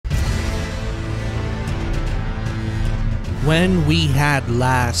When we had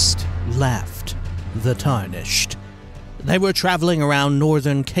last left the Tarnished, they were traveling around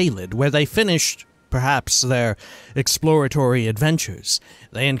northern Caelid, where they finished, perhaps, their exploratory adventures.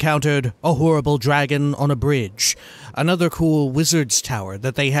 They encountered a horrible dragon on a bridge, another cool wizard's tower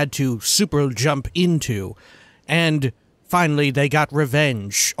that they had to super jump into, and finally they got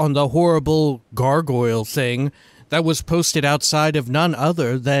revenge on the horrible gargoyle thing that was posted outside of none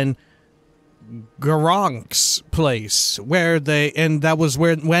other than Gurranq's place, that was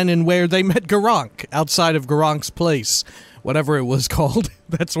when and where they met Gurranq, outside of Gurranq's place, whatever it was called.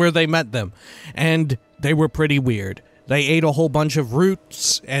 That's where they met them, and they were pretty weird. They ate a whole bunch of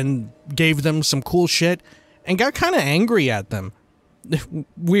roots and gave them some cool shit, and got kind of angry at them.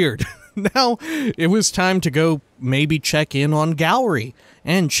 Weird. Now, it was time to go maybe check in on Gowry,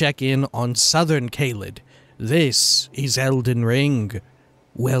 and check in on southern Caelid. This is Elden Ring.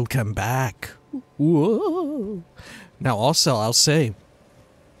 Welcome back. Whoa. Now, also, I'll say,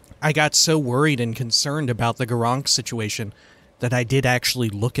 I got so worried and concerned about the Gurranq situation that I did actually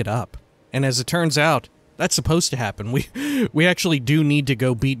look it up. And as it turns out, that's supposed to happen. We actually do need to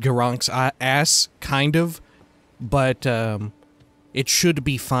go beat Gurranq's ass, kind of, but it should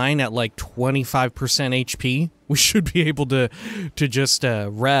be fine at like 25% HP. We should be able to just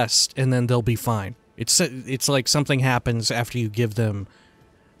rest, and then they'll be fine. It's like something happens after you give them,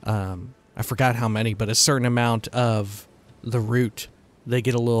 I forgot how many, but a certain amount of the root. They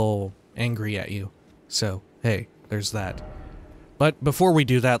get a little angry at you. So, hey, there's that. But before we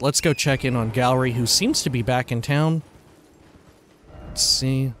do that, let's go check in on Gowry, who seems to be back in town. Let's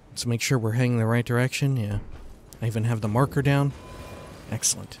see. Let's make sure we're heading the right direction. Yeah. I even have the marker down.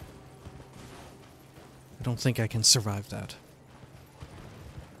 Excellent. I don't think I can survive that.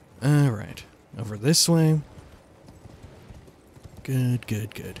 Alright. Over this way. Good,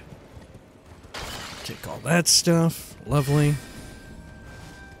 good, good. Take all that stuff. Lovely.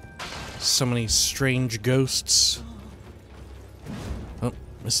 So many strange ghosts. Oh,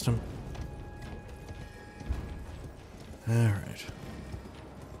 missed him. Alright.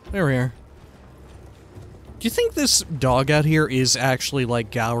 There we are. Do you think this dog out here is actually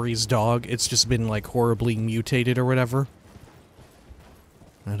like Gowry's dog? It's just been like horribly mutated or whatever?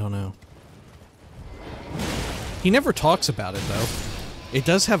 I don't know. He never talks about it though. It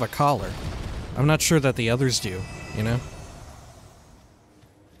does have a collar. I'm not sure that the others do, you know?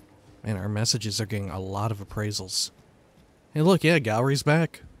 Man, our messages are getting a lot of appraisals. Hey look, yeah, Gowry's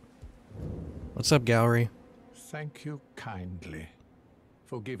back. What's up, Gowry? Thank you kindly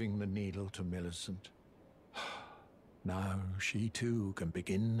for giving the needle to Millicent. Now she too can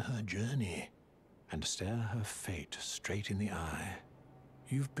begin her journey and stare her fate straight in the eye.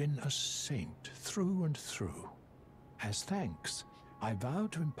 You've been a saint through and through. As thanks, I vow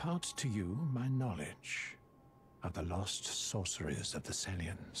to impart to you my knowledge of the lost sorceries of the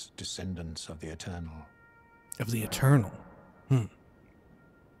Celians, descendants of the Eternal. Of the Eternal?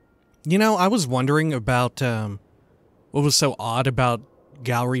 You know, I was wondering about, what was so odd about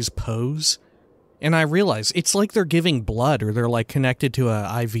Gowry's pose, and I realized it's like they're giving blood, or they're like connected to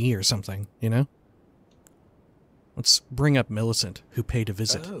a IV or something, you know? Let's bring up Millicent, who paid a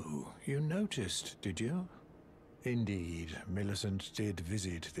visit. Oh, you noticed, did you? Indeed, Millicent did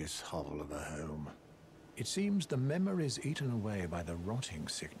visit this hovel of a home. It seems the memories eaten away by the rotting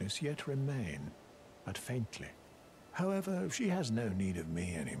sickness yet remain, but faintly. However, she has no need of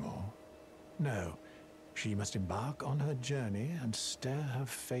me anymore. No, she must embark on her journey and stare her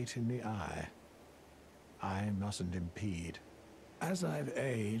fate in the eye. I mustn't impede. As I've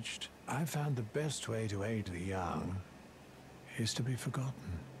aged, I've found the best way to aid the young is to be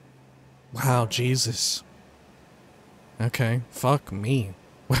forgotten. Wow, Jesus. Okay, fuck me.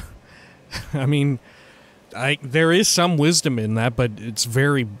 I mean, there is some wisdom in that, but it's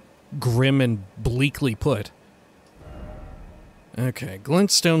very grim and bleakly put. Okay,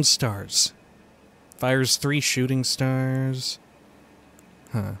 glintstone stars. Fires 3 shooting stars.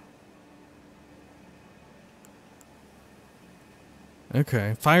 Huh.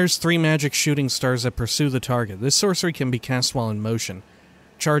 Okay. Fires 3 magic shooting stars that pursue the target. This sorcery can be cast while in motion.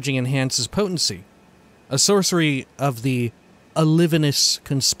 Charging enhances potency. A sorcery of the Alivinus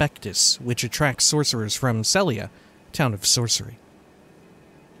Conspectus, which attracts sorcerers from Celia, town of sorcery.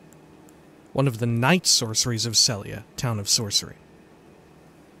 One of the night sorceries of Celia, town of sorcery.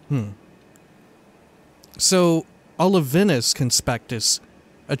 So, Alivinus Conspectus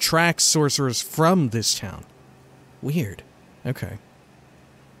attracts sorcerers from this town. Weird. Okay.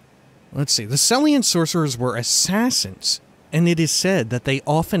 Let's see. The Celian sorcerers were assassins, and it is said that they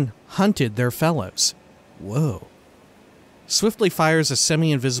often hunted their fellows. Whoa. Swiftly fires a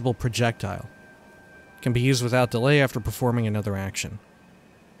semi-invisible projectile. Can be used without delay after performing another action.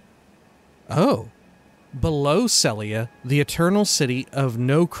 Oh. Below Celia, the eternal city of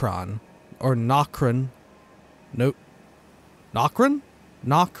Nokron, or Nokron. Nokron?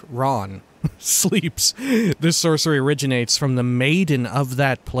 Nokron. Sleeps. This sorcery originates from the maiden of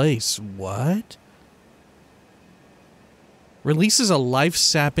that place. What? Releases a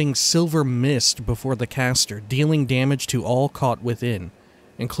life-sapping silver mist before the caster, dealing damage to all caught within,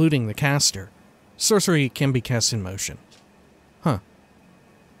 including the caster. Sorcery can be cast in motion. Huh.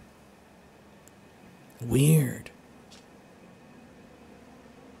 Weird.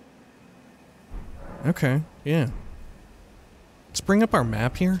 Okay, yeah. Let's bring up our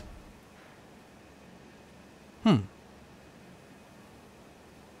map here.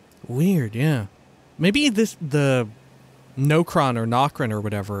 Weird, yeah. Maybe the Nokron or Nokron or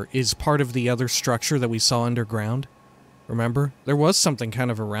whatever is part of the other structure that we saw underground. Remember? There was something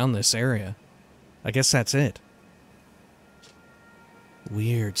kind of around this area. I guess that's it.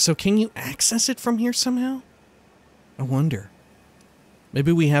 Weird. So can you access it from here somehow? I wonder.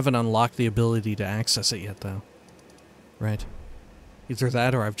 Maybe we haven't unlocked the ability to access it yet, though. Right. Either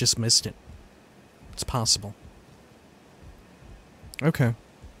that or I've just missed it. It's possible. Okay.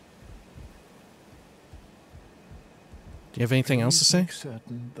 Do you have anything else to say? Make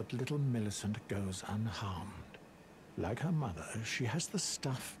certain that little Millicent goes unharmed. Like her mother, she has the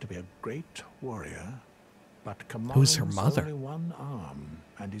stuff to be a great warrior, but Who's her commands mother? only one arm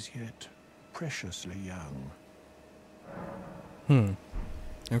and is yet preciously young.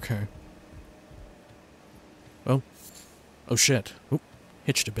 Okay. Well. Oh shit. Oop.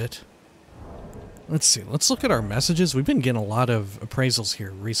 Hitched a bit. Let's see. Let's look at our messages. We've been getting a lot of appraisals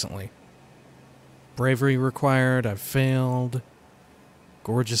here recently. Bravery required. I've failed.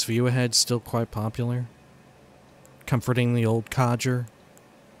 Gorgeous view ahead. Still quite popular. Comforting the old codger.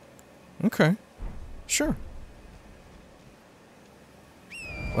 Okay. Sure.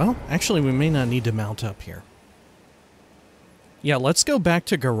 Well, actually, we may not need to mount up here. Yeah, let's go back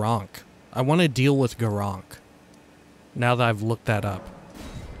to Gurranq. I want to deal with Gurranq. Now that I've looked that up.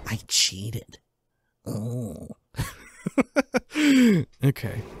 I cheated. Oh.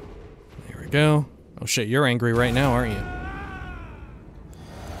 Okay. There we go. Oh shit, you're angry right now, aren't you?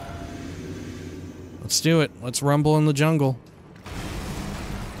 Let's do it. Let's rumble in the jungle.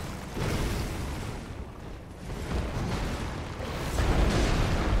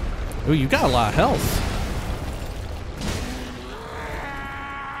 Ooh, you got a lot of health.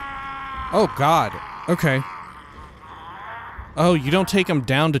 Oh god. Okay. Oh, you don't take them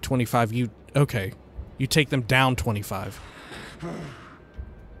down to 25. Okay. You take them down 25. Oh,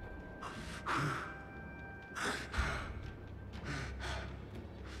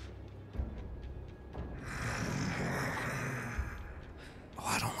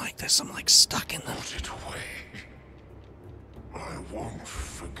 I don't like this. I'm like stuck in them. Put it away. I won't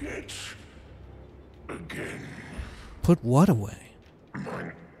forget again. Put what away?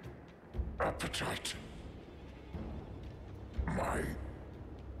 My appetite. My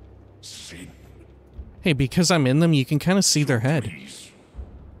sin. Hey, because I'm in them, you can kind of see their head. Please.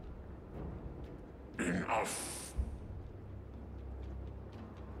 Enough.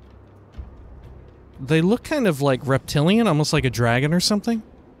 They look kind of like reptilian, almost like a dragon or something.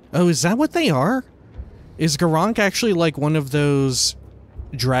 Oh, is that what they are? Is Gurranq actually like one of those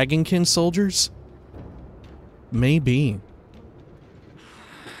dragonkin soldiers? Maybe.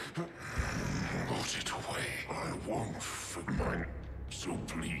 Put it away. I won't forget mine. So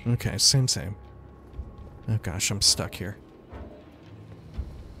please. Okay, same. Oh gosh, I'm stuck here.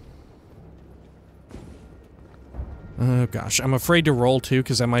 Oh gosh, I'm afraid to roll too,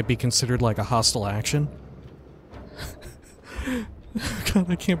 because that might be considered like a hostile action. God,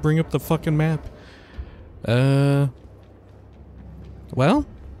 I can't bring up the fucking map. Well?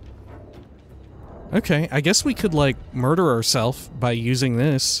 Okay, I guess we could, like, murder ourselves by using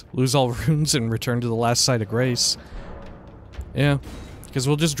this. Lose all runes and return to the last site of grace. Yeah, because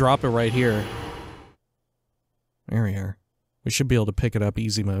we'll just drop it right here. There we are. We should be able to pick it up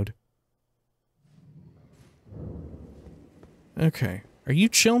easy mode. Okay. Are you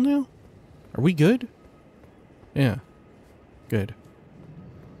chill now? Are we good? Yeah. Good.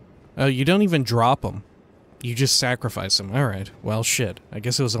 Oh, you don't even drop them. You just sacrifice them. Alright. Well, shit. I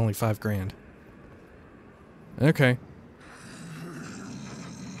guess it was only 5 grand. Okay.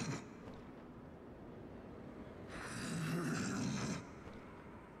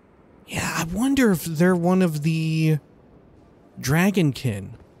 Yeah, I wonder if they're one of the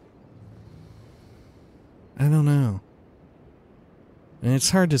dragonkin. I don't know. It's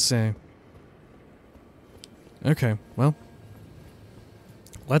hard to say. Okay, well.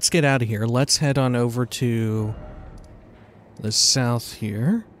 let's get out of here. Let's head on over to the south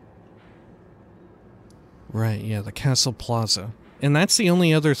here. Right, yeah, the Castle Plaza. And that's the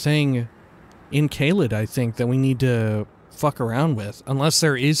only other thing in Caelid, I think, that we need to fuck around with. Unless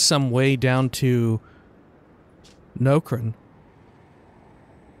there is some way down to Nokron.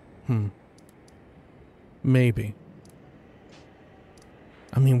 Maybe.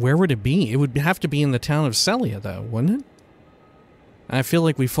 I mean, where would it be? It would have to be in the town of Celia, though, wouldn't it? I feel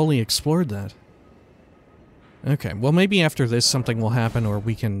like we fully explored that. Okay, well, maybe after this something will happen, or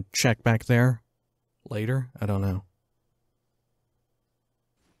we can check back there later. I don't know.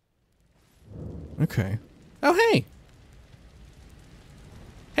 Okay. Oh, hey!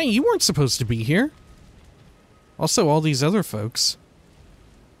 Hey, you weren't supposed to be here. Also, all these other folks.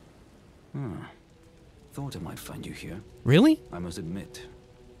 Thought I might find you here. Really? I must admit,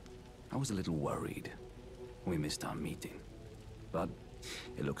 I was a little worried. We missed our meeting. But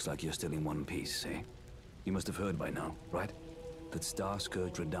it looks like you're still in one piece, eh? You must have heard by now, right? That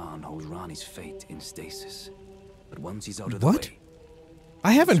Star-Scourge Radahn holds Ranni's fate in stasis. But once he's out of the way...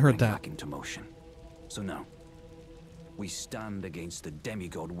 I haven't heard spring that. back into motion. So now, we stand against the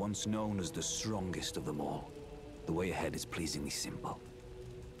demigod once known as the strongest of them all. The way ahead is pleasingly simple.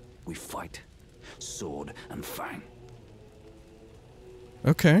 We fight, sword and fang.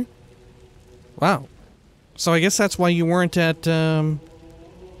 Okay. Wow. So I guess that's why you weren't at,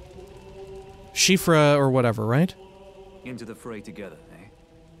 Shifra or whatever, right? Into the fray together,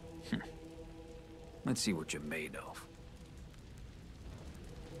 eh? Let's see what you're made of.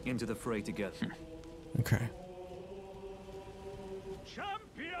 Into the fray together. Okay.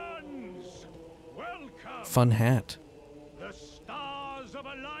 Champions! Welcome! Fun hat. The stars have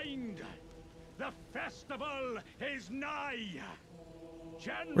aligned. The festival is nigh.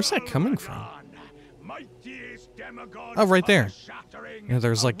 Where's that coming from? Radahn, mightiest demigod Oh, right there. of the shattering Yeah,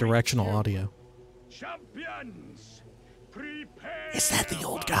 there's like awaits directional you. audio. Champions, prepare Is that the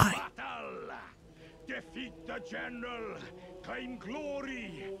old for guy? battle. Defeat the general, claim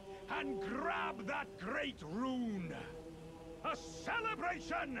glory, and grab that great rune. A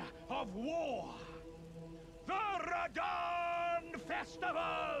celebration of war. The Radahn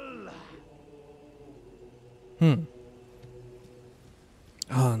Festival!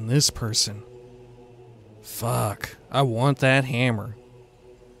 Oh, and this person. Fuck. I want that hammer.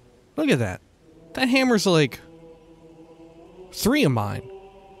 Look at that. That hammer's like 3 of mine.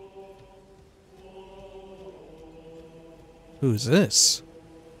 Who's this?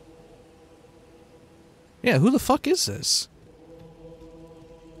 Yeah, who the fuck is this?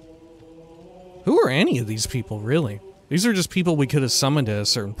 Who are any of these people, really? These are just people we could have summoned at a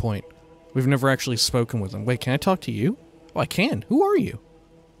certain point. We've never actually spoken with them. Wait, can I talk to you? Oh, I can. Who are you?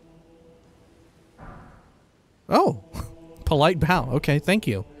 Oh, polite bow. Okay, thank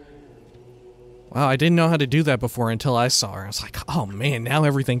you. Wow, I didn't know how to do that before until I saw her. I was like, oh man, now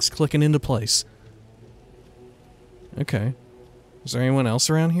everything's clicking into place. Okay. Is there anyone else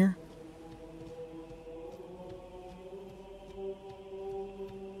around here?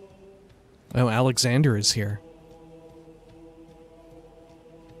 Oh, Alexander is here.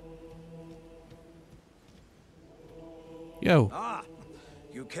 Yo. Ah,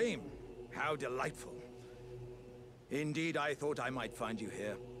 you came. How delightful. Indeed, I thought I might find you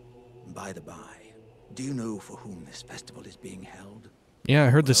here. By the by, do you know for whom this festival is being held? Yeah, I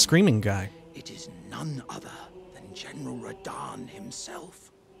heard the screaming guy. It is none other than General Radahn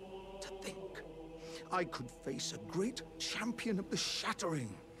himself. To think, I could face a great champion of the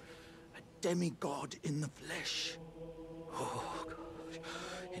shattering. A demigod in the flesh. Oh, gosh.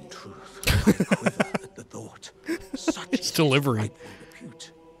 In truth, I quiver at the thought. Such It's delivery. rightful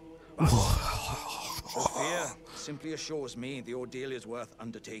repute. But the fear simply assures me the ordeal is worth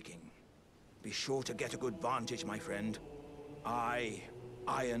undertaking. Be sure to get a good vantage, my friend. I,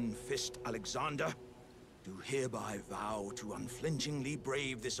 Iron Fist Alexander, do hereby vow to unflinchingly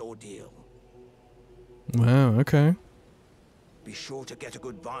brave this ordeal. Wow, okay. Be sure to get a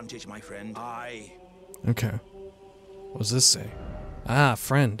good vantage, my friend. Okay. What does this say? Ah,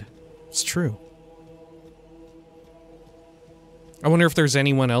 friend. It's true. I wonder if there's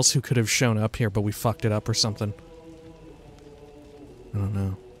anyone else who could have shown up here, but we fucked it up or something. I don't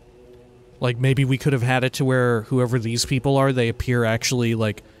know. Like, maybe we could have had it to where whoever these people are, they appear actually,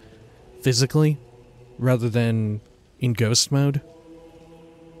 like, physically, rather than in ghost mode.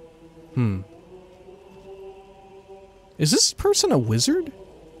 Is this person a wizard?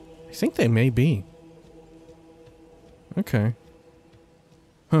 I think they may be. Okay.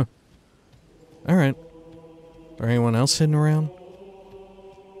 Huh. Alright. Is there anyone else hidden around?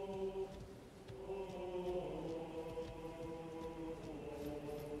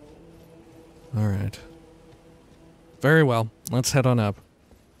 Alright. Very well. Let's head on up.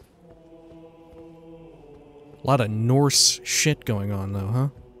 A lot of Norse shit going on, though, huh?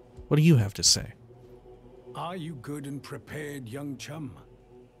 What do you have to say? Are you good and prepared, young chum?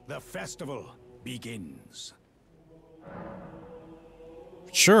 The festival begins.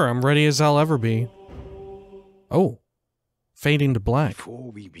 Sure, I'm ready as I'll ever be. Oh. Fading to black.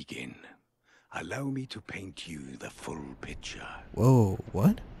 Before we begin, allow me to paint you the full picture. Whoa,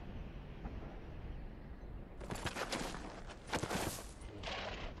 what?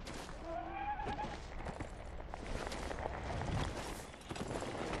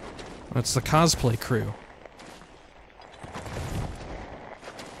 That's the cosplay crew.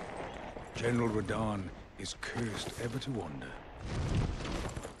 General Radahn is cursed ever to wander.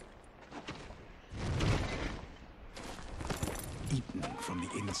 Eaten from the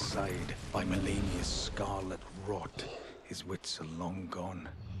inside by Melania's scarlet rot, his wits are long gone.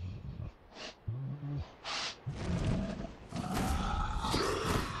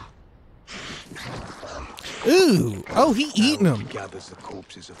 Ooh! Oh, he eating Now them! he gathers the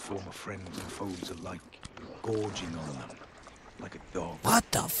corpses of former friends and foes alike, gorging on them like a dog.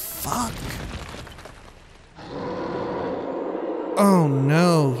 What the fuck? Oh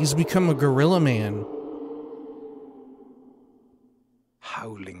no, he's become a gorilla man.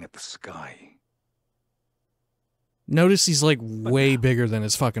 Howling at the sky. Notice he's like way bigger than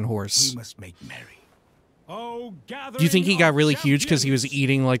his fucking horse. We must make merry. Do you think he got really huge because he was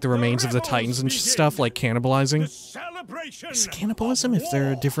eating like the remains of the Titans and stuff, like cannibalizing? Is it cannibalism if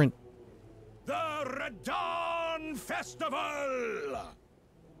they're a different... The Radahn Festival!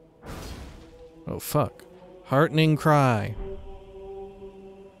 Oh fuck. Heartening cry.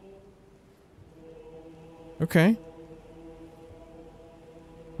 Okay.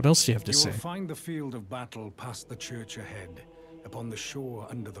 What else do you have to You say? will find the field of battle past the church ahead, upon the shore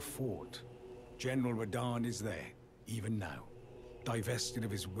under the fort. General Radahn is there, even now, divested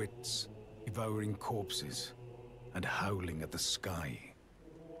of his wits, devouring corpses, and howling at the sky.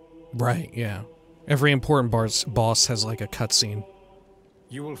 Right, yeah. Every important boss has like a cutscene.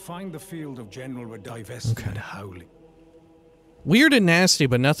 You will find the field of General Radahn divested and howling. Weird and nasty,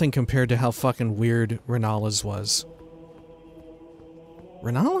 but nothing compared to how fucking weird Renala's was.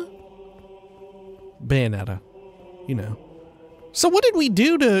 Renala? Bayonetta. You know. So what did we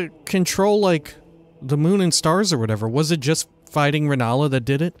do to control, like, the moon and stars or whatever? Was it just fighting Renala that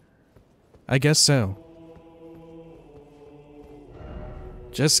did it? I guess so.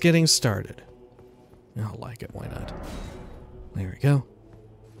 Just getting started. I'll like it, why not? There we go.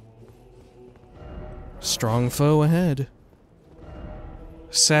 Strong foe ahead.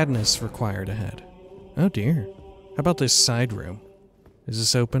 Sadness required ahead. Oh dear. How about this side room? Is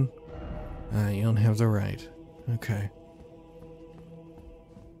this open? You don't have the right. Okay.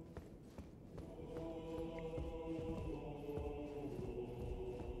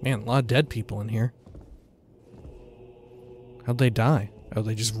 Man, a lot of dead people in here. How'd they die? Oh,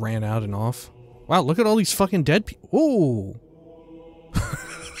 they just ran out and off? Wow, look at all these fucking dead people. Ooh!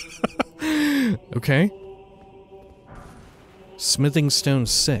 Okay. Smithing stone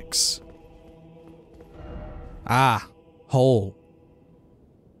 6. Ah. Hole.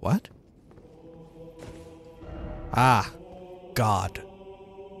 What? Ah. God.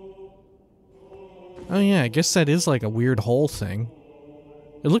 Oh yeah, I guess that is like a weird hole thing.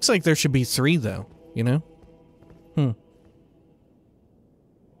 It looks like there should be 3 though, you know?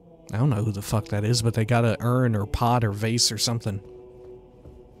 I don't know who the fuck that is, but they got an urn or pot or vase or something.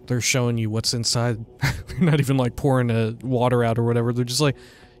 They're showing you what's inside. They're not even like pouring water out or whatever. They're just like,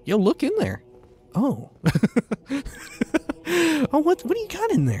 yo, look in there. Oh. Oh, what do you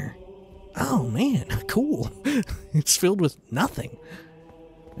got in there? Oh, man, cool. It's filled with nothing.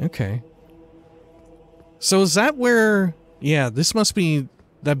 Okay. So is that where... Yeah, this must be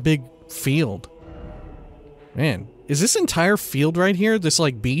that big field. Man, is this entire field right here, this,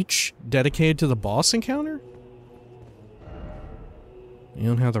 like, beach, dedicated to the boss encounter? You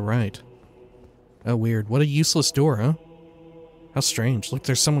don't have the right. Oh, weird. What a useless door, huh? How strange. Look,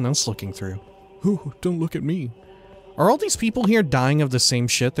 there's someone else looking through. Ooh, don't look at me. Are all these people here dying of the same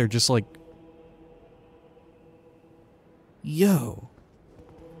shit? They're just like... Yo.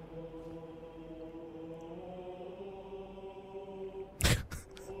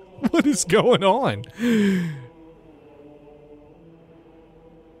 What is going on?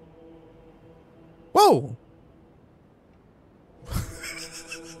 Whoa!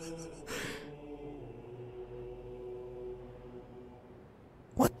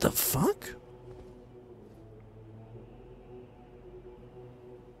 What the fuck?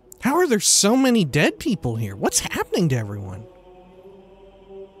 How are there so many dead people here? What's happening to everyone?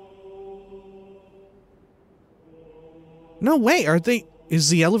 No way, are they... Is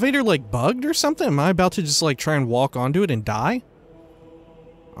the elevator, like, bugged or something? Am I about to just, like, try and walk onto it and die?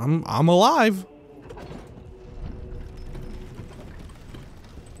 I'm alive.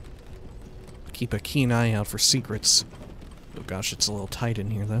 Keep a keen eye out for secrets. Oh gosh, it's a little tight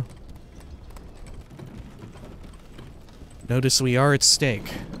in here, though. Notice we are at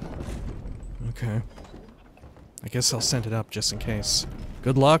stake. Okay. I guess I'll send it up just in case.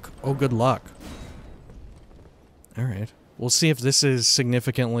 Good luck? Oh, good luck. Alright. We'll see if this is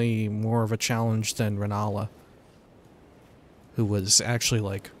significantly more of a challenge than Renala, who was actually,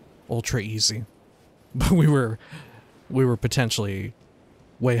 like, ultra easy. But we were potentially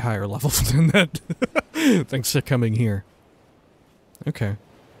way higher level than that. Thanks for coming here. Okay.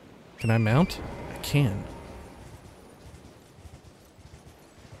 Can I mount? I can.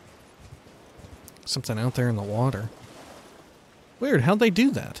 Something out there in the water. Weird, how'd they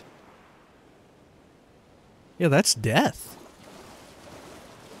do that? Yeah, that's death.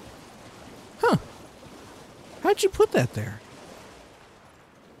 Huh. How'd you put that there?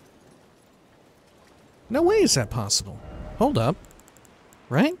 No way is that possible. Hold up.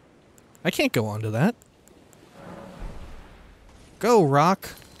 Right? I can't go onto that. Go, rock.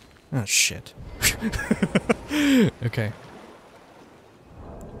 Oh, shit. Okay.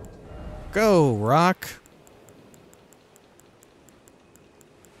 Go, rock.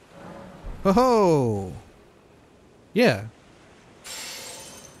 Ho-ho! Yeah.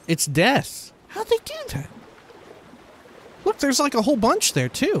 It's death. How'd they do that? Look, there's like a whole bunch there,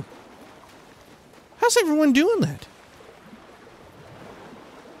 too. How's everyone doing that?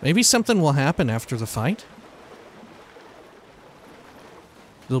 Maybe something will happen after the fight?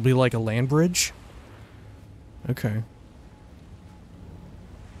 There'll be like a land bridge? Okay.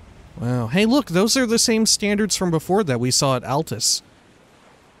 Wow. Hey, look, those are the same standards from before that we saw at Altus.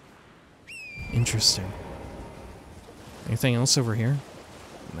 Interesting. Anything else over here?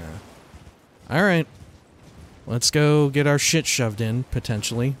 Nah. Alright. Let's go get our shit shoved in,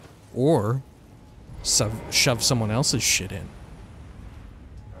 potentially. Or shove someone else's shit in.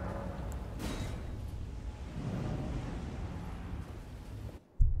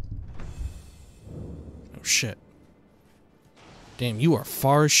 Oh, shit. Damn, you are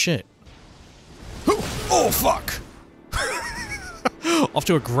far as shit. Oh, fuck! Off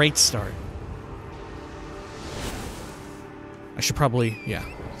to a great start. I should probably... Yeah,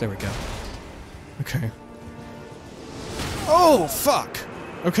 there we go. Okay. Oh, fuck!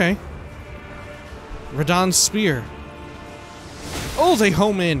 Okay. Radahn's spear. Oh, they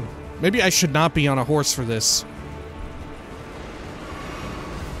home in. Maybe I should not be on a horse for this.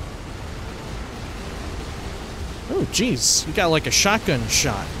 Oh, jeez. You got like a shotgun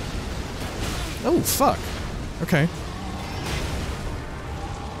shot. Oh, fuck. Okay.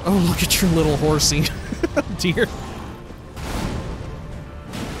 Oh, look at your little horsey. Dear.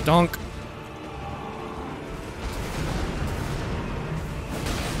 Donk.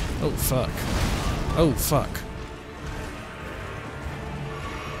 Oh, fuck. Oh, fuck.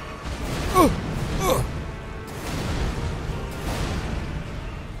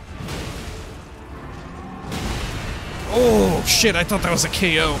 Oh, shit, I thought that was a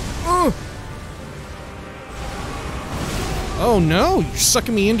KO. Oh, no, you're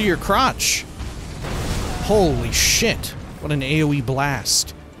sucking me into your crotch. Holy shit. What an AoE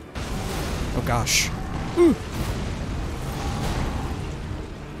blast. Oh, gosh.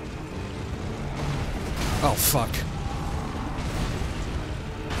 Oh, fuck.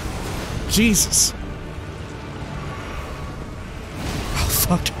 Jesus. Oh,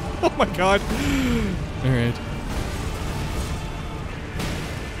 fuck. Oh, my God. Alright.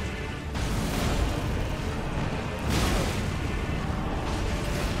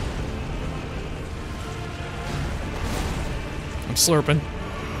 I'm slurping.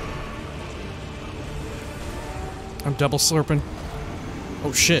 I'm double slurping.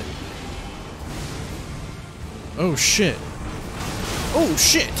 Oh, shit. Oh, shit. Oh,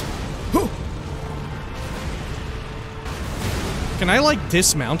 shit! Huh. Can I, like,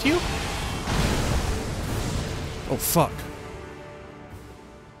 dismount you? Oh, fuck.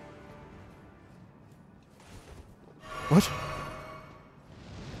 What?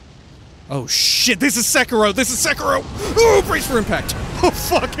 Oh, shit, this is Sekiro! This is Sekiro! Oh, brace for impact! Oh,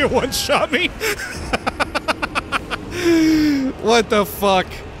 fuck, it one-shot me! What the fuck?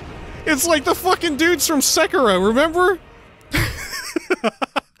 It's like the fucking dudes from Sekiro, remember?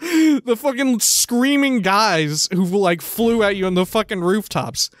 The fucking screaming guys who, like, flew at you on the fucking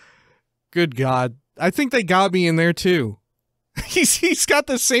rooftops. Good God. I think they got me in there, too. He's got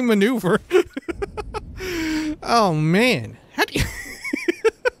the same maneuver. Oh, man. How do you...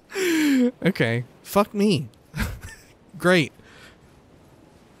 Okay. Fuck me. Great.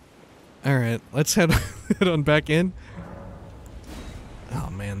 Alright, let's head on back in. Oh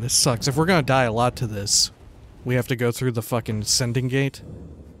man, this sucks. If we're gonna die a lot to this, we have to go through the fucking sending gate.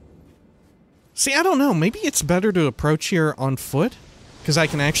 See, I don't know. Maybe it's better to approach here on foot, because I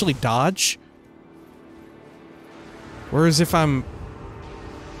can actually dodge. Whereas if I'm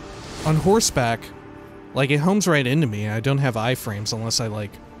on horseback, like, it homes right into me. I don't have iframes unless I,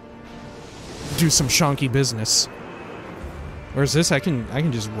 like, do some shonky business. Whereas this, I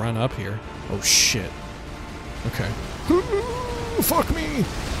can just run up here. Oh, shit. Okay. Fuck me!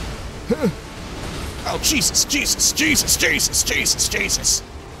 Oh, Jesus, Jesus, Jesus, Jesus, Jesus, Jesus!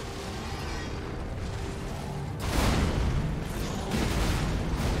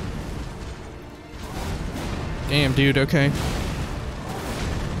 Damn, dude, okay.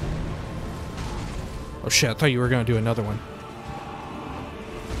 Oh shit, I thought you were gonna do another one.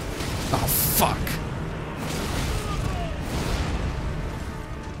 Oh, fuck.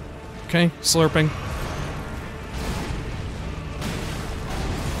 Okay, slurping.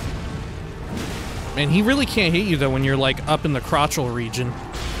 Man, he really can't hit you, though, when you're, like, up in the crotchal region.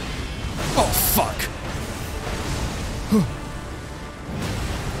 Oh, fuck.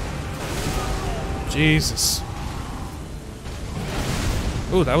 Jesus.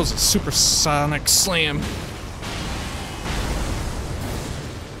 Ooh, that was a supersonic slam.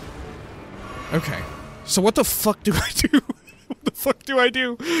 Okay. So what the fuck do I do? What the fuck do I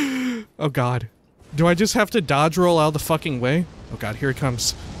do? Oh god. Do I just have to dodge roll out of the fucking way? Oh god, here he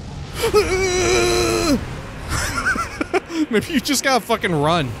comes. Maybe you just gotta fucking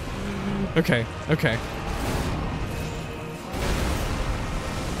run. Okay, okay.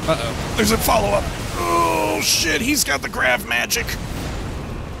 Uh-oh. There's a follow-up. Oh shit, he's got the grav magic.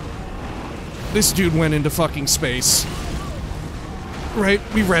 This dude went into fucking space. Right,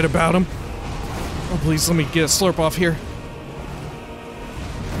 we read about him. Oh, please, let me get a slurp off here.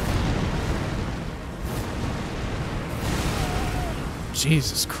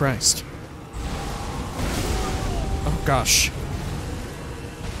 Jesus Christ. Oh, gosh.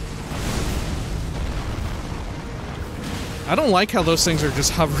 I don't like how those things are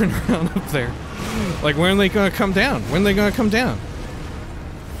just hovering around up there. Like, when are they gonna come down? When are they gonna come down?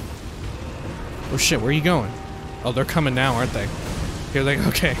 Oh shit, where are you going? Oh, they're coming now, aren't they? Here they go.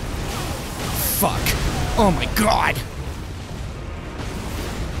 Okay. Fuck. Oh my god!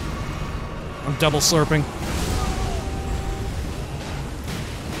 I'm double slurping.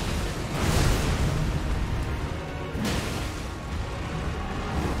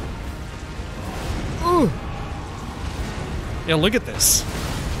 Ooh! Yeah, look at this.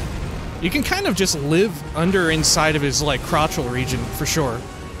 You can kind of just live inside of his, like, crotchal region, for sure.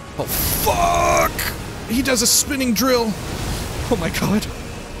 Oh, fuck! He does a spinning drill! Oh my god.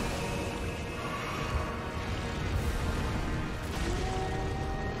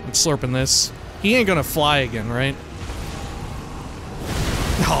 I'm slurping this. He ain't gonna fly again, right?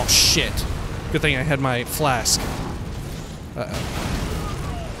 Oh, shit. Good thing I had my flask. Uh-oh.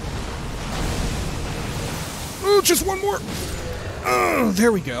 Oh, just one more! Oh,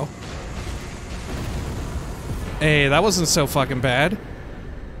 there we go. Hey, that wasn't so fucking bad.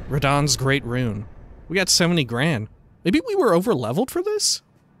 Radahn's Great Rune. We got 70 grand. Maybe we were over-leveled for this?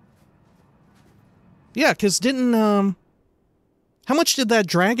 Yeah, because didn't, how much did that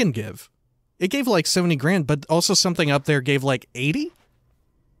dragon give? It gave like 70 grand, but also something up there gave like 80?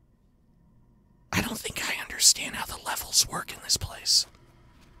 I don't think I understand how the levels work in this place.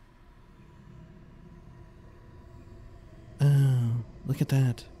 Oh, look at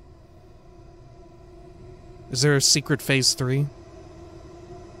that. Is there a secret phase 3?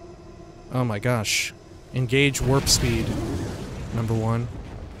 Oh my gosh. Engage warp speed. Number 1.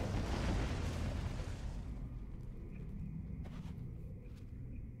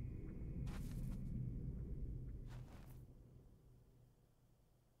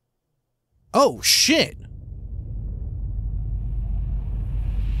 Oh shit!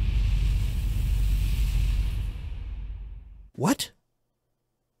 What?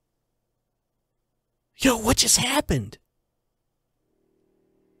 Yo, what just happened?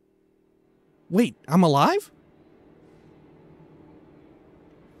 Wait, I'm alive?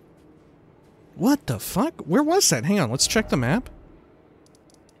 What the fuck? Where was that? Hang on, let's check the map.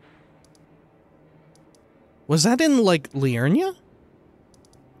 Was that in, like, Liurnia?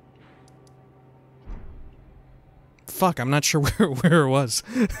 Fuck, I'm not sure where it was.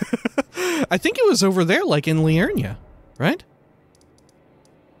 I think it was over there, like in Liurnia, right?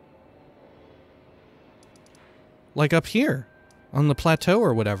 Like up here, on the plateau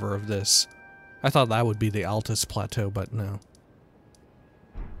or whatever of this. I thought that would be the Altus Plateau, but no.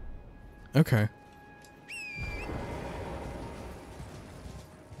 Okay.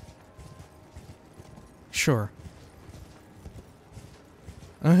 Sure.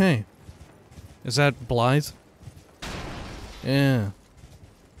 Oh, hey. Is that Blythe? Yeah.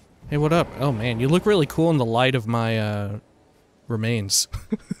 Hey, what up? Oh, man, you look really cool in the light of my, remains.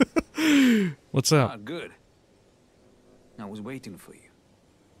 What's up? Ah, good. I was waiting for you.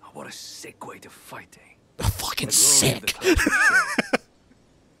 Oh, what a sick way to fight, eh? Fucking The glory of the sick. cloud was shared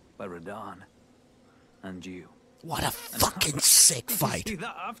by Radahn and you. What a fucking sick Did you fight. see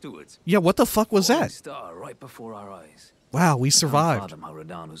that afterwards? Yeah, what the fuck was Falling that? Star right before our eyes. Wow, we I can't survived. fathom how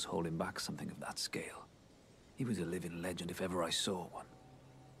Radahn was holding back something of that scale. He was a living legend if ever I saw one.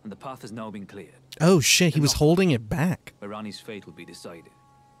 And the path has now been cleared. Oh shit, he was holding it back. Where Ranni's fate will be decided.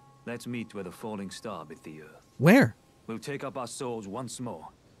 Let's meet where the falling star bit the earth. Where? We'll take up our swords once more.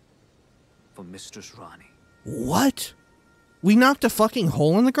 For Mistress Ranni. What? We knocked a fucking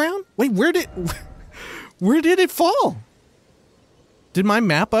hole in the ground? Wait, where did it fall? Did my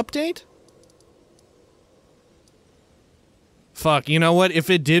map update? Fuck, you know what? If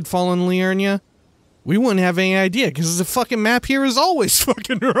it did fall in Liurnia, we wouldn't have any idea, because the fucking map here is always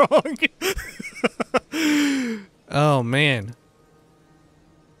fucking wrong. Oh, man.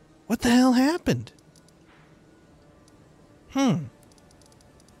 What the hell happened? You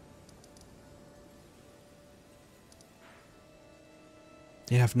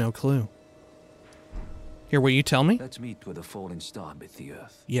have no clue. Here, will you tell me? Let's meet where the falling star bit the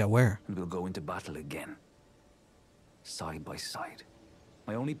earth. Yeah, where? And we'll go into battle again. Side by side.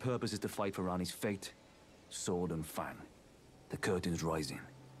 My only purpose is to fight for Ranni's fate, sword and fang. The curtain's rising.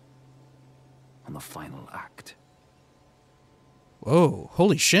 On the final act. Whoa,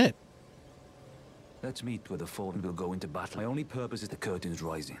 holy shit. Let's meet where the fallen will go into battle. My only purpose is the curtain's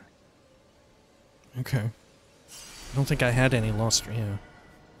rising. Okay. I don't think I had any lost, yeah.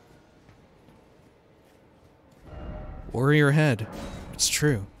 Warrior head. It's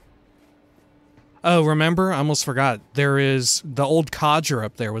true. Oh, remember? I almost forgot. There is... The old codger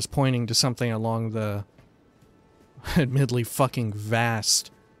up there was pointing to something along the... admittedly fucking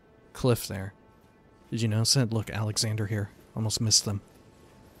vast cliff there. Did you notice that? Look, Alexander here. Almost missed them.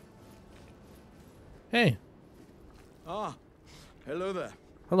 Hey. Ah, hello there.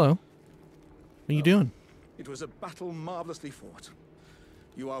 Hello. What are you doing? It was a battle marvelously fought.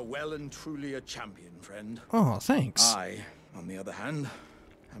 You are well and truly a champion, friend. Oh, thanks. I, on the other hand,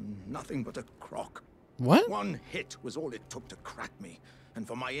 am nothing but a crock. What? One hit was all it took to crack me, and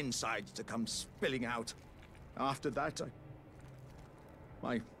for my insides to come spilling out. After that,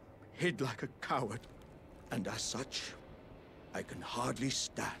 I hid like a coward. And as such, I can hardly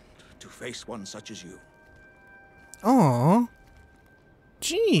stand to face one such as you. Aw.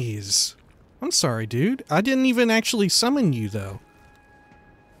 Jeez. I'm sorry, dude. I didn't even actually summon you, though.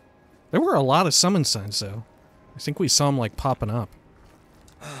 There were a lot of summon signs, though. I think we saw them, like, popping up.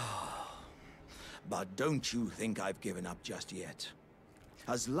 But don't you think I've given up just yet.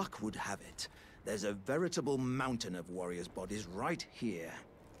 As luck would have it, there's a veritable mountain of warriors' bodies right here.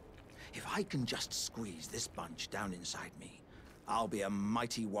 If I can just squeeze this bunch down inside me, I'll be a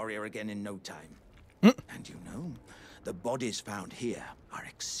mighty warrior again in no time. And you know, the bodies found here are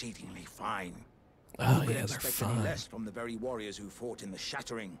exceedingly fine. Oh, Who could yeah, they're expect any fine. less from the very warriors who fought in the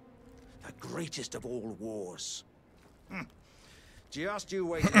Shattering, the greatest of all wars. Just you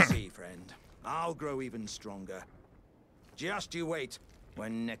wait and see, friend. I'll grow even stronger. Just you wait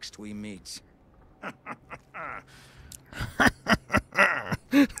when next we meet.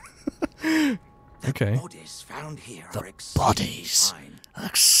 Okay. Bodies found here are bodies. fine.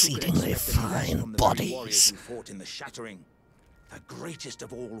 Exceedingly fine bodies. Who fought in the Shattering, the greatest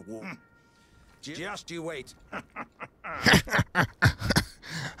of all war. Just you wait.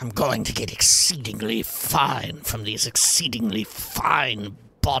 I'm going to get exceedingly fine from these exceedingly fine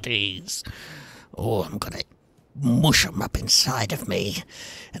bodies. Oh, I'm gonna mush them up inside of me,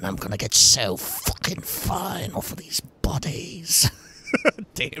 and I'm gonna get so fucking fine off of these bodies.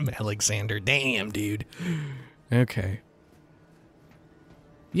 Damn, Alexander. Damn, dude. Okay.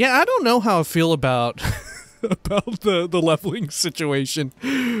 Yeah, I don't know how I feel about about the leveling situation,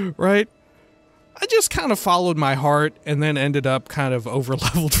 right? I just kind of followed my heart and then ended up kind of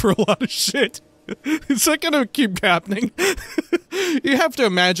over-leveled for a lot of shit. Is that gonna keep happening? You have to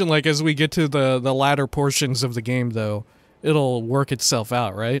imagine, like, as we get to the latter portions of the game, though, it'll work itself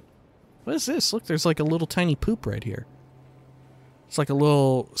out, right? What is this? Look, there's like a little tiny poop right here. It's like a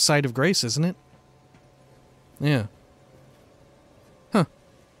little site of grace, isn't it? Yeah. Huh.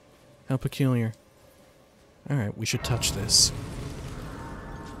 How peculiar. Alright, we should touch this.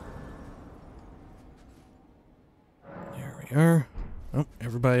 There we are. Oh,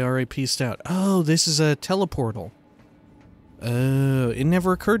 everybody already pieced out. Oh, this is a teleportal. Oh, it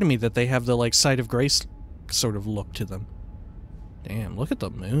never occurred to me that they have the, like, site of grace Gurranq sort of look to them. Damn, look at the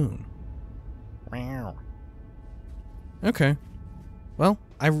moon. Wow. Okay. Well,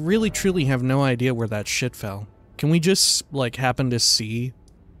 I really truly have no idea where that shit fell. Can we just, like, happen to see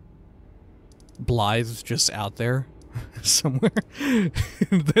Blythe just out there somewhere?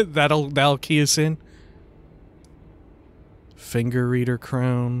 that'll key us in. Finger reader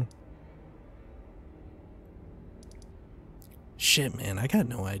crown. Shit, man, I got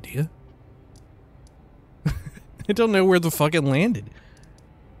no idea. I don't know where the fuck it landed.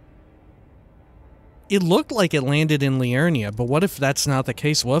 It looked like it landed in Liurnia, but what if that's not the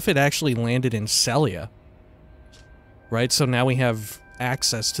case? What if it actually landed in Sellia? Right, so now we have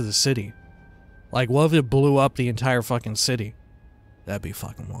access to the city. Like, what if it blew up the entire fucking city? That'd be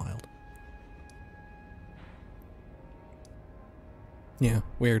fucking wild. Yeah,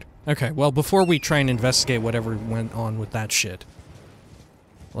 weird. Okay, well, before we try and investigate whatever went on with that shit,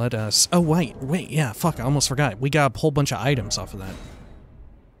 let us... Oh, wait, yeah, fuck, I almost forgot. We got a whole bunch of items off of that.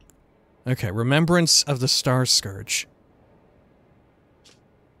 Okay, Remembrance of the Star Scourge.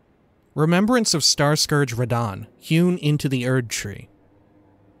 Remembrance of Star Scourge Radahn, hewn into the Erd Tree.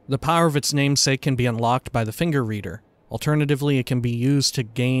 The power of its namesake can be unlocked by the Finger Reader. Alternatively, it can be used to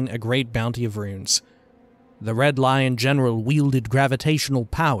gain a great bounty of runes. The Red Lion General wielded gravitational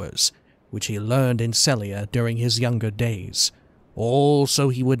powers, which he learned in Sellia during his younger days, all so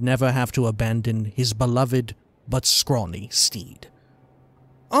he would never have to abandon his beloved but scrawny steed.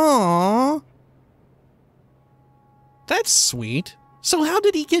 Aww. That's sweet. So how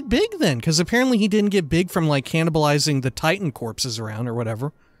did he get big then? Because apparently he didn't get big from, like, cannibalizing the Titan corpses around or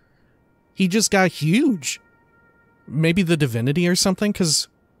whatever. He just got huge. Maybe the divinity or something? Because,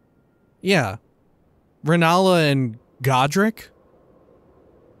 yeah. Rennala and Godric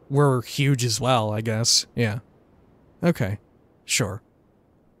were huge as well, I guess. Yeah. Okay. Sure.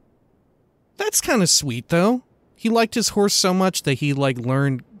 That's kind of sweet, though. He liked his horse so much that he, like,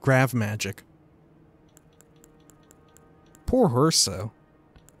 learned grav magic. Poor horse, though.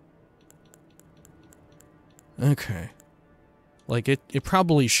 Okay. Like, it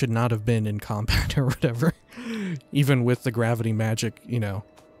probably should not have been in combat or whatever. Even with the gravity magic, you know.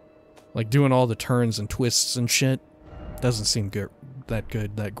 Like, doing all the turns and twists and shit. Doesn't seem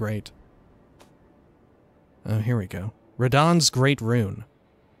that great. Oh, here we go. Radahn's Great Rune.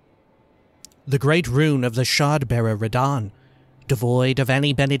 The Great Rune of the Shard-Bearer Radahn, devoid of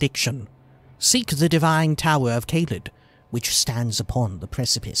any benediction. Seek the Divine Tower of Caelid, which stands upon the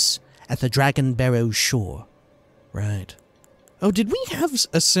precipice at the Dragon Barrow's shore. Right. Oh, did we have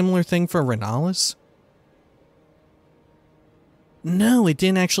a similar thing for Rennalis? No, it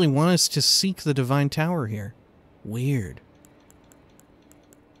didn't actually want us to seek the Divine Tower here. Weird.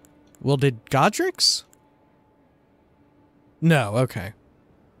 Well, did Godric's? No, okay.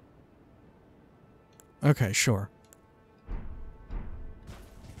 Okay, sure.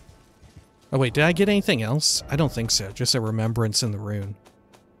 Oh wait, did I get anything else? I don't think so, just a remembrance in the rune.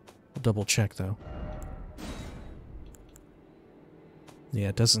 I'll double check though. Yeah,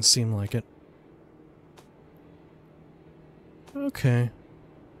 it doesn't seem like it. Okay.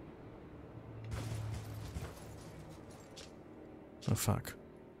 Oh fuck.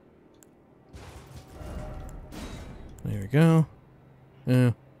 There we go.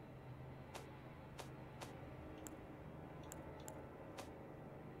 Yeah.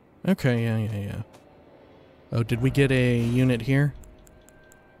 Okay, yeah. Oh, did we get a unit here?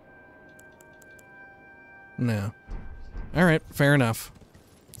 No. Alright, fair enough.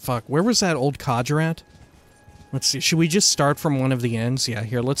 Fuck, where was that old codger at? Let's see, should we just start from one of the ends? Yeah,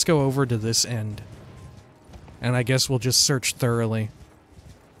 here, let's go over to this end. And I guess we'll just search thoroughly.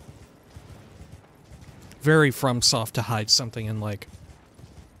 Very FromSoft to hide something in, like,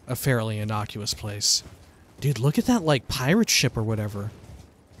 a fairly innocuous place. Dude, look at that, like, pirate ship or whatever.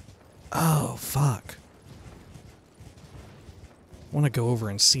 Oh, fuck. I want to go over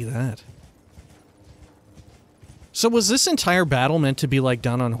and see that. So was this entire battle meant to be, like,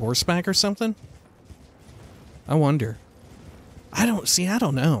 done on horseback or something? I wonder. I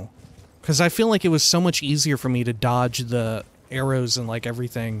don't know. Because I feel like it was so much easier for me to dodge the arrows and, like,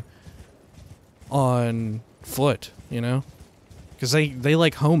 everything on foot, you know? Because they,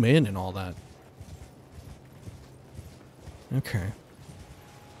 like, home in and all that. Okay.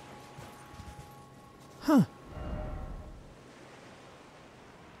 Huh.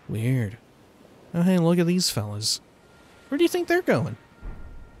 Weird. Oh, hey, look at these fellas. Where do you think they're going?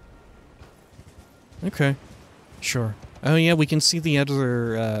 Okay. Sure. Oh, yeah, we can see the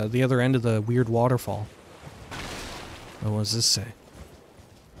other end of the weird waterfall. Oh, what does this say?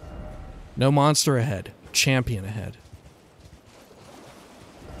 No monster ahead. Champion ahead.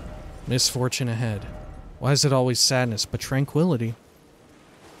 Misfortune ahead. Why is it always sadness, but tranquility?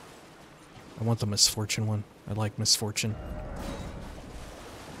 I want the misfortune one. I like misfortune.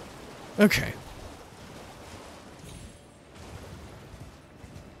 Okay.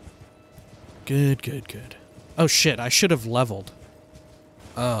 Good, good, good. Oh shit, I should have leveled.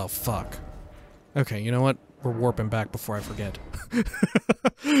 Oh, fuck. Okay, you know what? We're warping back before I forget.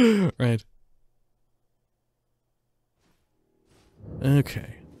 Right.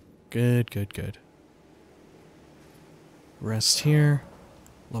 Okay. Good, good, good. Rest here.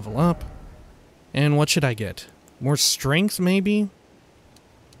 Level up. And what should I get? More strength, maybe?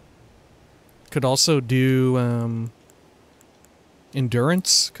 Could also do,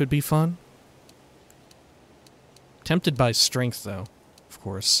 endurance could be fun. Tempted by strength, though, of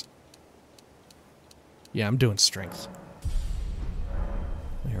course. Yeah, I'm doing strength.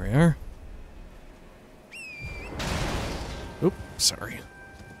 There we are. Oop, sorry.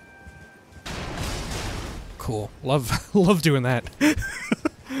 Cool. Love doing that.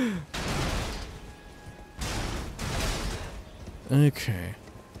 Okay.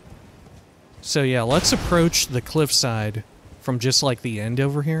 So yeah, let's approach the cliffside from just like the end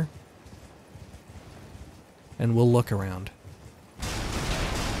over here. And we'll look around.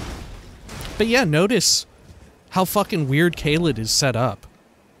 But yeah, notice how fucking weird Caelid is set up.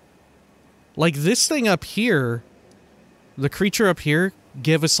 Like this thing up here, the creature up here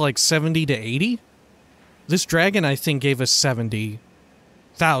gave us like 70 to 80. This dragon, I think, gave us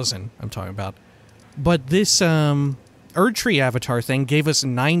 70,000, I'm talking about. But this, Erdtree avatar thing gave us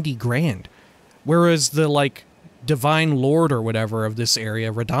 90 grand. Whereas the, like, Divine Lord or whatever of this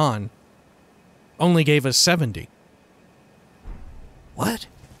area, Radahn, only gave us 70. What?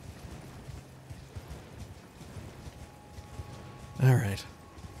 Alright.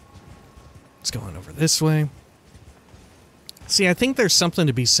 Let's go on over this way. See, I think there's something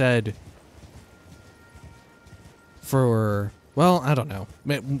to be said for... Well, I don't know.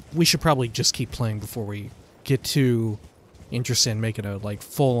 We should probably just keep playing before we get too interested in making a, like,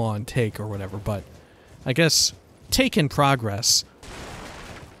 full-on take or whatever, but I guess take in progress.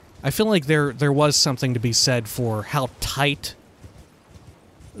 I feel like there was something to be said for how tight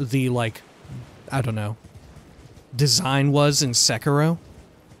the, like, I don't know, design was in Sekiro,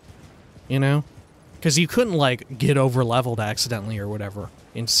 you know? Because you couldn't, like, get over-leveled accidentally or whatever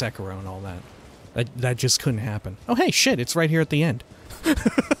in Sekiro and all that. That just couldn't happen. Oh, hey, shit, it's right here at the end.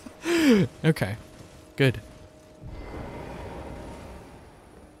 Okay, good.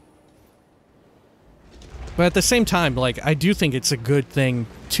 But at the same time, like, I do think it's a good thing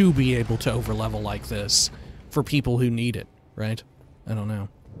to be able to overlevel like this for people who need it, right? I don't know.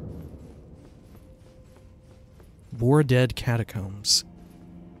 War Dead Catacombs.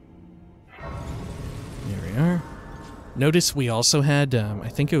 There we are. Notice we also had, I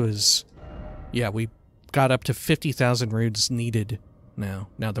think it was... Yeah, we got up to 50,000 runes needed now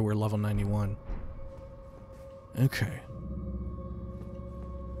that we're level 91. Okay.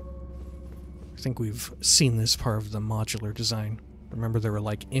 I think we've seen this part of the modular design. Remember there were,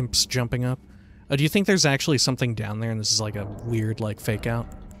 like, imps jumping up? Oh, do you think there's actually something down there and this is, like, a weird, like, fake out?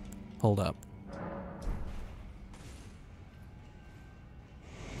 Hold up.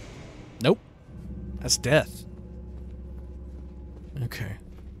 Nope. That's death. Okay.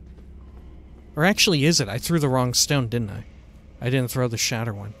 Or actually, is it? I threw the wrong stone, didn't I? I didn't throw the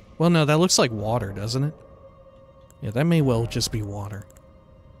shatter one. Well, no, that looks like water, doesn't it? Yeah, that may well just be water.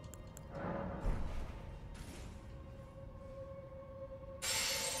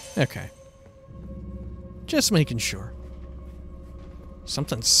 Okay. Just making sure.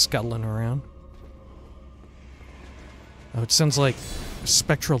 Something's scuttling around. Oh, it sounds like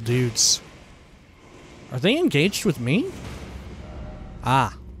spectral dudes. Are they engaged with me?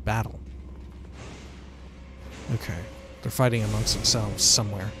 Ah, battle. Okay. They're fighting amongst themselves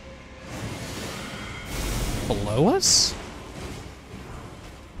somewhere. Below us?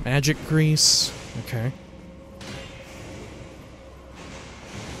 Magic grease. Okay.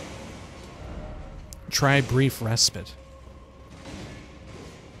 Try brief respite.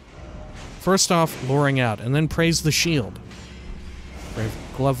 First off, luring out, and then praise the shield. Brave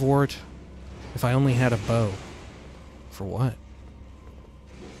Glovewort. If I only had a bow. For what?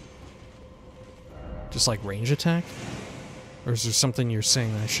 Just like range attack? Or is there something you're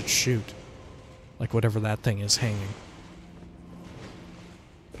saying I should shoot? Like whatever that thing is hanging.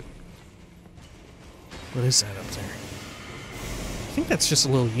 What is that up there? I think that's just a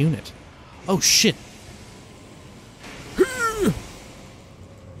little unit. Oh shit!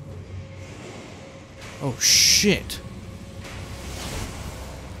 Oh shit!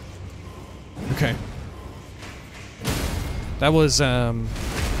 Okay. That was,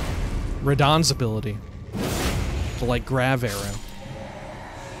 Radahn's ability. The, like, grav arrow.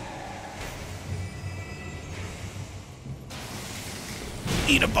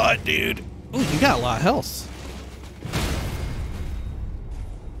 Eat a butt, dude. Ooh, you got a lot of health.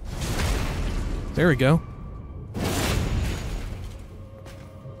 There we go.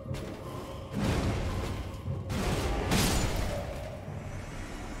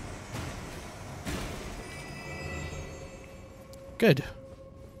 Good.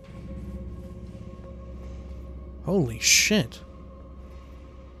 Holy shit.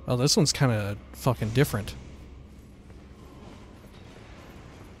 Oh, this one's kind of fucking different.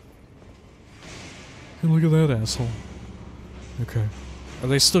 Hey, look at that asshole. Okay. Are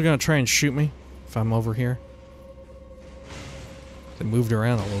they still gonna try and shoot me if I'm over here? They moved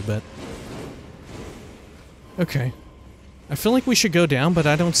around a little bit. Okay. I feel like we should go down, but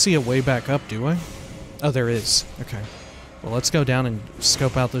I don't see a way back up, do I? Oh, there is. Okay. Well, let's go down and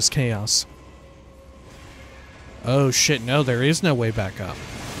scope out this chaos. Oh shit, no, there is no way back up.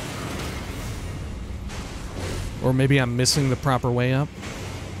 Or maybe I'm missing the proper way up?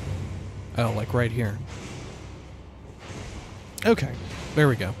 Oh, like right here. Okay, there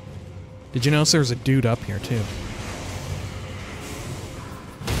we go. Did you notice there was a dude up here, too?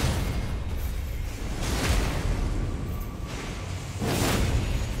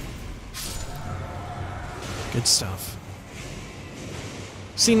 Good stuff.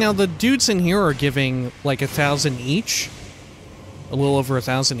 See, now the dudes in here are giving like 1,000 each. A little over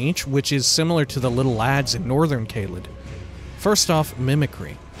 1,000 each, which is similar to the little lads in Northern Caelid. First off,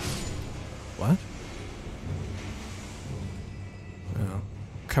 mimicry. What? Oh,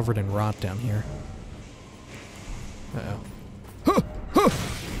 covered in rot down here. Uh-oh. Huh, huh,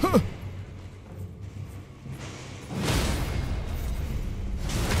 huh.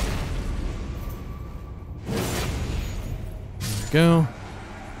 There we go.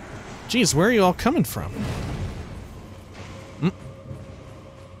 Jeez, where are you all coming from?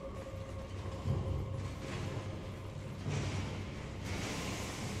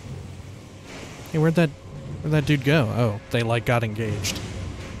 Hey, where'd that dude go? Oh, they like got engaged.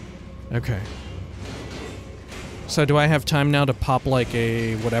 Okay. So do I have time now to pop like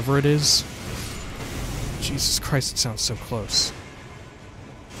a whatever it is? Jesus Christ, it sounds so close.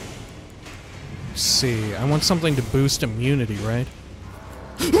 Let's see, I want something to boost immunity, right?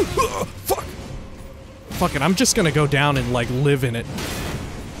 Fuck! Fuck it, I'm just gonna go down and, like, live in it.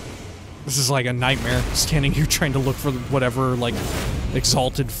 This is like a nightmare, standing here trying to look for whatever, like,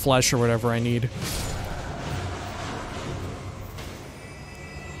 exalted flesh or whatever I need.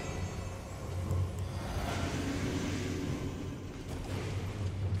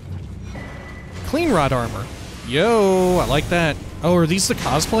 Clean rod armor. Yo, I like that. Oh, are these the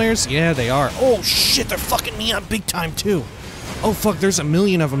cosplayers? Yeah, they are. Oh, shit, they're fucking me up big time, too. Oh, fuck, there's a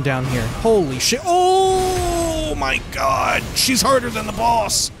million of them down here. Holy shit. Oh, my God. She's harder than the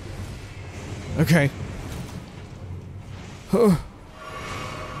boss. Okay. Huh.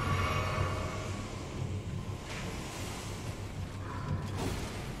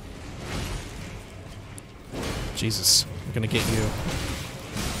 Jesus, I'm gonna get you.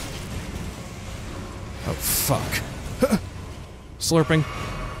 Oh, fuck. Slurping.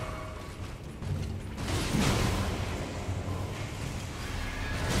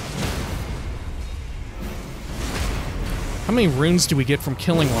 How many runes do we get from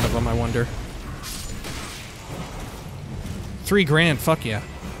killing one of them, I wonder? 3 grand, fuck yeah.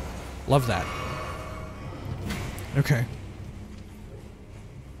 Love that. Okay.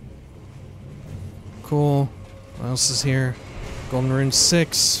 Cool. What else is here? Golden Rune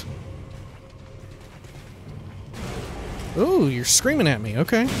 6. Ooh, you're screaming at me,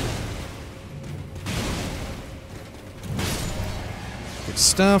 okay. Good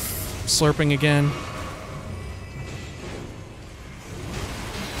stuff. Slurping again.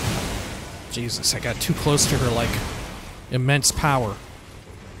 Jesus, I got too close to her, like, immense power.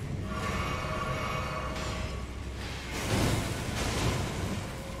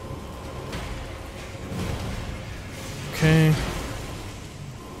 Okay.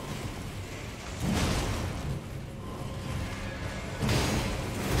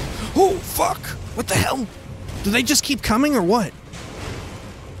 Oh, fuck! What the hell? Do they just keep coming or what?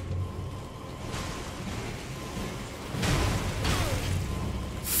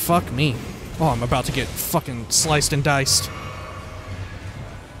 Fuck me. Oh, I'm about to get fucking sliced and diced.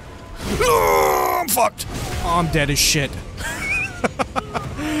 Oh, I'm fucked. Oh, I'm dead as shit.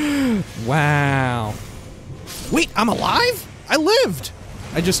 Wow. Wait, I'm alive? I lived!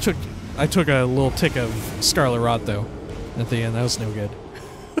 I took a little tick of Scarlet Rot, though, at the end. That was no good.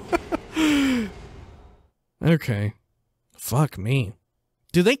 Okay. Fuck me.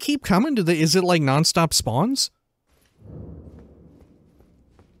 Do they keep coming? Is it like non-stop spawns?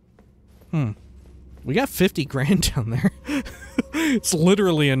 We got 50 grand down there. It's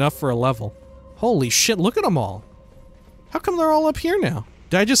literally enough for a level. Holy shit, look at them all. How come they're all up here now?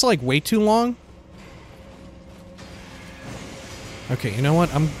 Did I just, like, wait too long? Okay, you know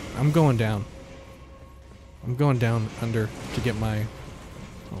what? I'm going down. I'm going down under to get my...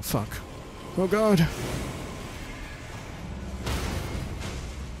 Oh, fuck. Oh, God.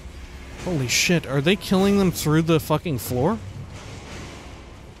 Holy shit, are they killing them through the fucking floor?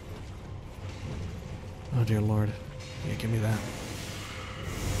 Oh, dear Lord. Yeah, give me that.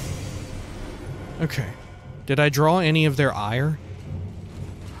 Okay. Did I draw any of their ire?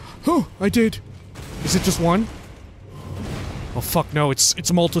 Oh, I did. Is it just one? Oh, fuck no,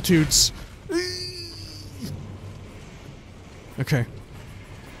 it's multitudes. Okay.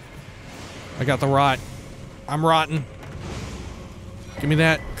 I got the rot. I'm rotten. Give me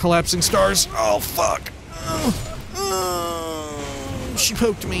that. Collapsing stars. Oh, fuck. She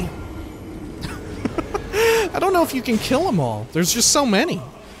poked me. I don't know if you can kill them all. There's just so many.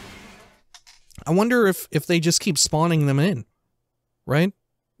 I wonder if they just keep spawning them in. Right?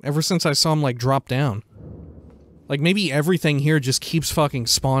 Ever since I saw them, like, drop down. Like, maybe everything here just keeps fucking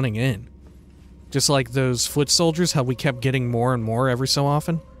spawning in. Just like those foot soldiers, how we kept getting more and more every so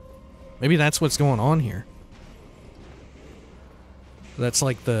often. Maybe that's what's going on here. That's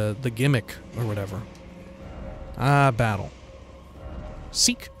like the gimmick or whatever. Ah, battle.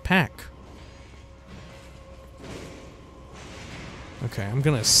 Seek pack. Okay, I'm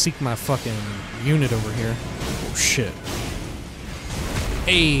gonna seek my fucking unit over here. Oh shit.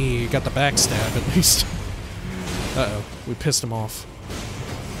 Hey, got the backstab at least. Uh-oh, we pissed him off.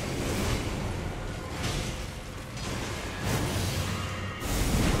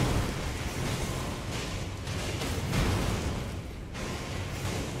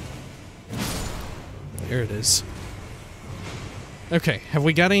 There it is. Okay, have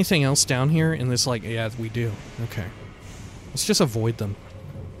we got anything else down here in this, like, yeah, we do. Okay. Let's just avoid them.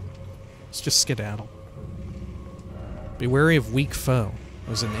 Let's just skedaddle. Be wary of weak foe.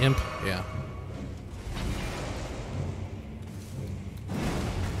 Was an imp? Yeah.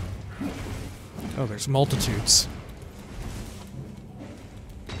 Oh, there's multitudes.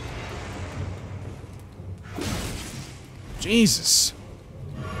 Jesus.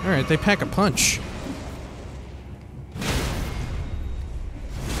 Alright, they pack a punch.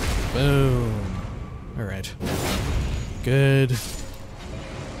 Boom. Alright. Good.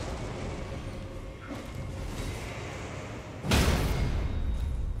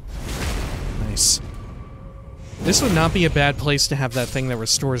 Nice. This would not be a bad place to have that thing that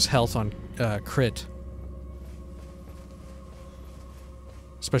restores health on crit.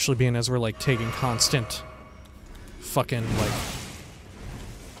 Especially being as we're, like, taking constant fucking, like,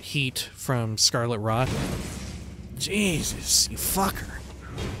 heat from Scarlet Rot. Jesus, you fucker.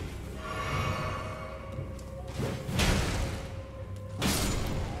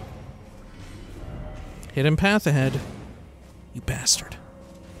 Hidden path ahead. You bastard.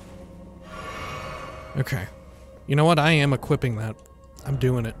 Okay. You know what? I am equipping that. I'm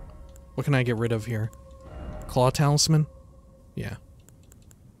doing it. What can I get rid of here? Claw Talisman? Yeah.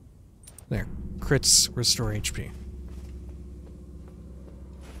 There. Crits restore HP.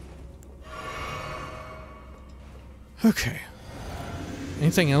 Okay.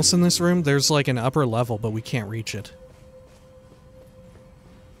 Anything else in this room? There's like an upper level, but we can't reach it.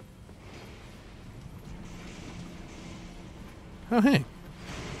 Oh, hey.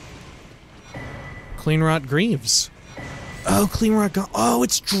 Clean Rot Greaves. Oh, Clean Rot... Oh,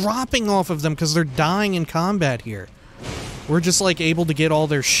 it's dropping off of them because they're dying in combat here. We're just, like, able to get all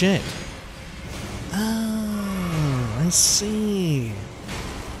their shit. Oh, I see.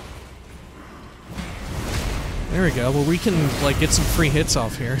 There we go. Well, we can, like, get some free hits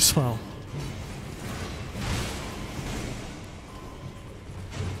off here as well.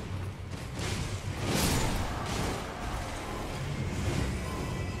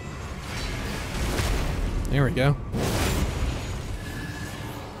 There we go.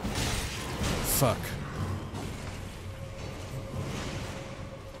 Fuck.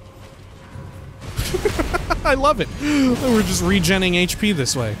 I love it. We're just regenning HP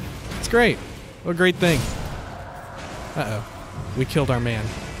this way. It's great. What a great thing. Uh-oh. We killed our man.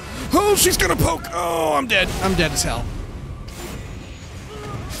 Oh, she's gonna poke! Oh, I'm dead. I'm dead as hell.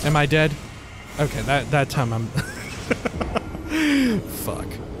 Am I dead? Okay, that time I'm... Fuck.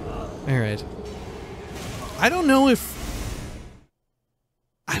 Alright. I don't know if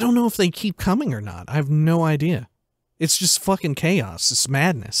they keep coming or not. I have no idea. It's just fucking chaos. It's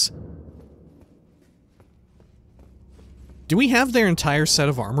madness. Do we have their entire set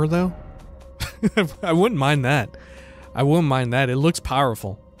of armor, though? I wouldn't mind that. I wouldn't mind that. It looks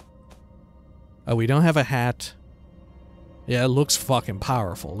powerful. Oh, we don't have a hat. Yeah, it looks fucking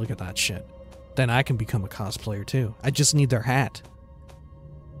powerful. Look at that shit. Then I can become a cosplayer too. I just need their hat.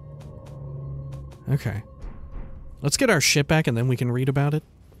 Okay. Let's get our shit back and then we can read about it.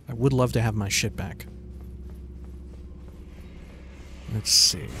 I would love to have my shit back. Let's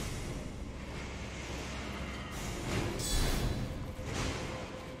see.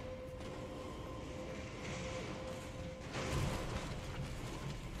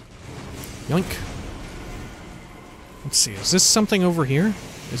 Yoink. Let's see, is this something over here?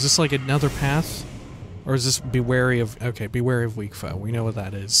 Is this like another path? Or is this be wary of... Okay, be wary of weak foe. We know what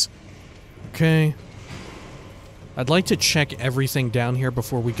that is. Okay. I'd like to check everything down here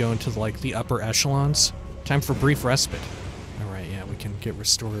before we go into, like, the upper echelons. Time for brief respite. Alright, yeah, we can get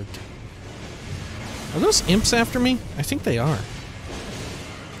restored. Are those imps after me? I think they are.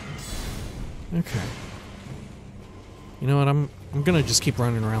 Okay. You know what, I'm gonna just keep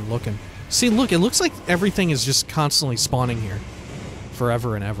running around looking. See, look, it looks like everything is just constantly spawning here.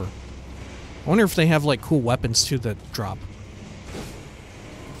 Forever and ever. I wonder if they have, like, cool weapons, too, that drop.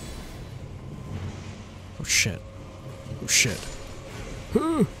 Oh, shit. Oh, shit.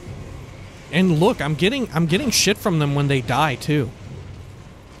 And look, I'm getting shit from them when they die, too.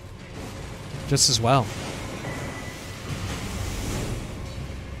 Just as well.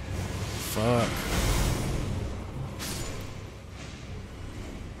 Fuck.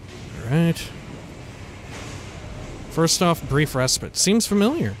 Alright. First off, brief respite. Seems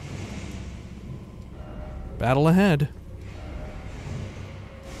familiar. Battle ahead.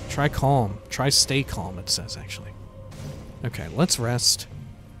 Try calm. Try stay calm, it says, actually. Okay, let's rest.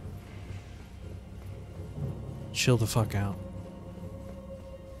 Chill the fuck out.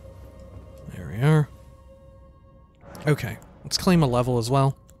 There we are. Okay, let's claim a level as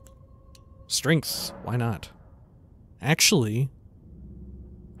well. Strength, why not? Actually,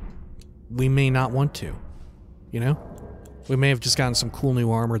 we may not want to. You know? We may have just gotten some cool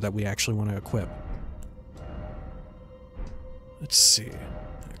new armor that we actually want to equip. Let's see.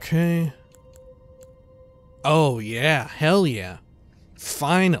 Okay. Oh, yeah. Hell yeah.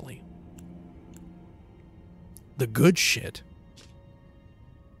 Finally. The good shit.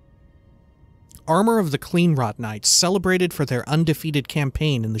 Armor of the Cleanrot Knights, celebrated for their undefeated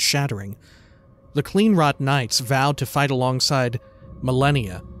campaign in the Shattering. The Cleanrot Knights vowed to fight alongside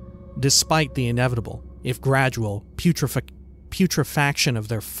Millennia, despite the inevitable, if gradual, putrefaction of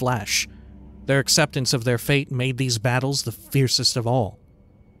their flesh. Their acceptance of their fate made these battles the fiercest of all.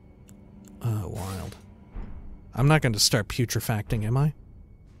 Wild. I'm not going to start putrefacting, am I?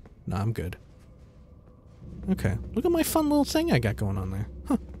 No, I'm good. Okay, look at my fun little thing I got going on there.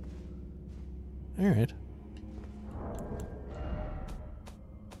 Huh. Alright.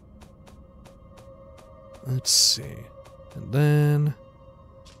 Let's see. And then...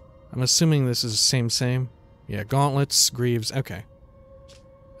 I'm assuming this is the same. Yeah, gauntlets, greaves, okay.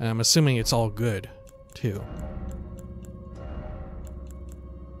 And I'm assuming it's all good, too.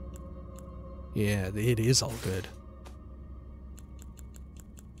 Yeah, it is all good.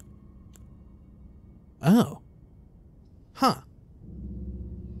 Oh. Huh.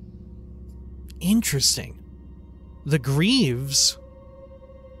 Interesting. The greaves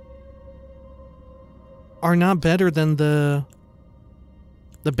are not better than the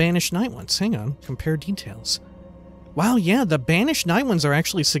Banished Knight ones. Hang on, compare details. Wow, yeah, the Banished Knight ones are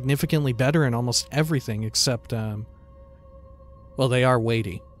actually significantly better in almost everything except, well, they are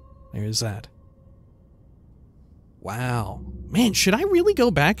weighty. There is that. Wow. Man, should I really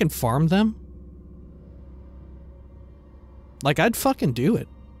go back and farm them? Like, I'd fucking do it.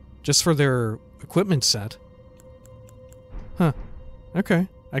 Just for their equipment set. Huh. Okay.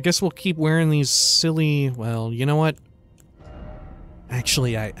 I guess we'll keep wearing these silly... Well, you know what?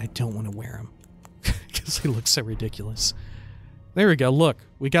 Actually, I don't want to wear them. Because they look so ridiculous. There we go, look.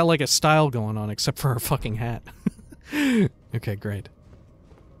 We got like a style going on, except for our fucking hat. Okay, great.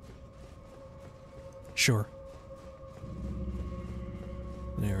 Sure.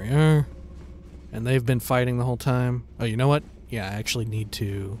 There we are. And they've been fighting the whole time. Oh, you know what? Yeah, I actually need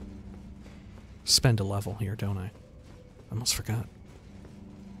to spend a level here, don't I? I almost forgot.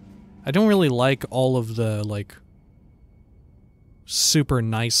 I don't really like all of the, like, super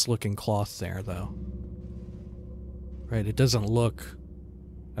nice looking cloth there, though. Right, it doesn't look,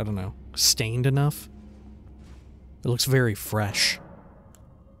 I don't know, stained enough. It looks very fresh.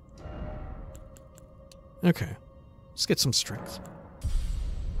 Okay, let's get some strength.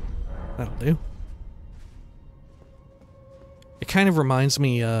 That'll do. It kind of reminds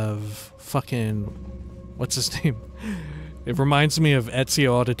me of fucking... What's his name? It reminds me of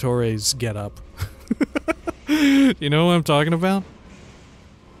Ezio Auditore's getup. You know what I'm talking about?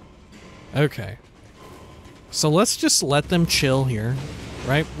 Okay. So let's just let them chill here,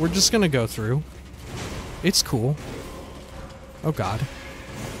 right? We're just gonna go through. It's cool. Oh god.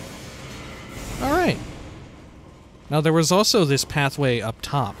 Alright. Now there was also this pathway up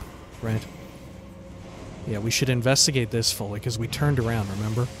top, right? Yeah, we should investigate this fully, because we turned around,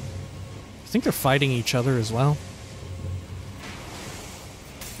 remember? I think they're fighting each other as well.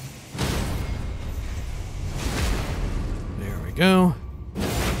 There we go.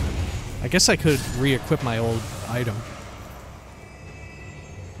 I guess I could re-equip my old item.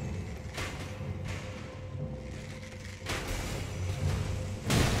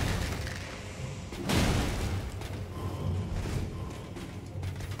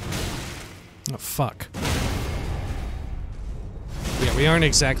 Oh, fuck. Yeah, we aren't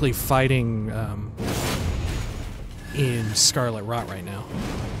exactly fighting, in Scarlet Rot right now.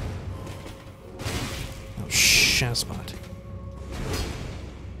 Oh, Shazbot.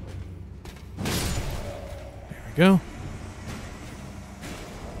 There we go.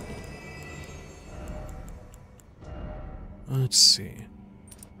 Let's see.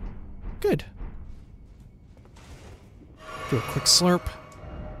 Good. Do a quick slurp.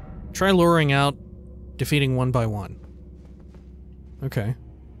 Try luring out, defeating one by one. Okay.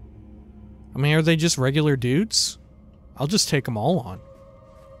 I mean, are they just regular dudes? I'll just take them all on.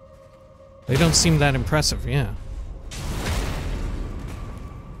 They don't seem that impressive, yeah.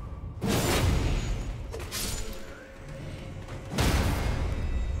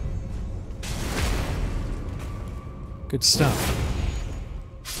 Good stuff.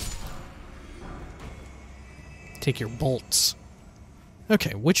 Take your bolts.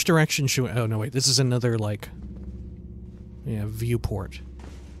 Okay, which direction should we... Oh, no, wait. This is another, like... Yeah, viewport.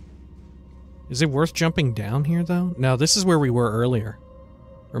 Is it worth jumping down here, though? No, this is where we were earlier.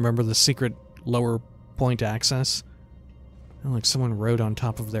 Remember the secret lower point access? Oh, like someone rode on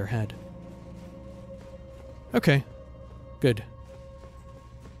top of their head. Okay. Good.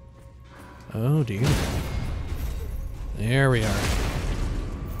 Oh, dear. There we are.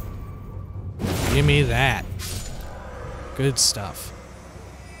 Give me that. Good stuff.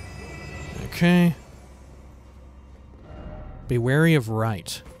 Okay. Be wary of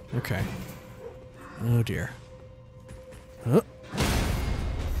right. Okay. Oh dear. Oh.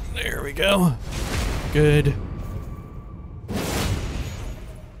 There we go. Good.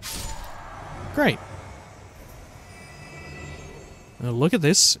 Great. Look at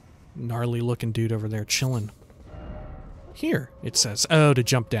this gnarly looking dude over there chilling. Here, it says. Oh, to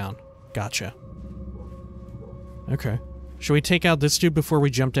jump down. Gotcha. Okay. Should we take out this dude before we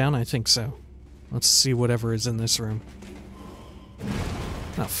jump down? I think so. Let's see whatever is in this room.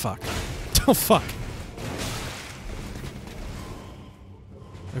 Oh, fuck. Oh, fuck.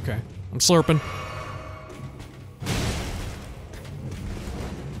 Okay. I'm slurping.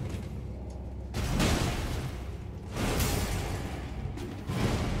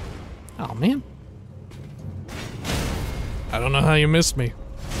 Oh, man. I don't know how you missed me.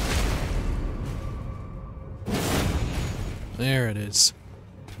 There it is.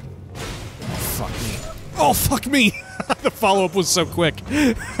 Oh, fuck me. Oh, fuck me! The follow-up was so quick.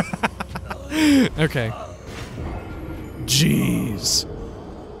 Okay. Jeez.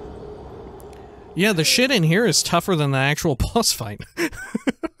 Yeah, the shit in here is tougher than the actual boss fight.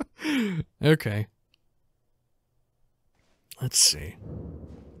 Okay. Let's see.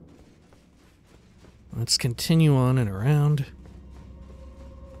 Let's continue on and around.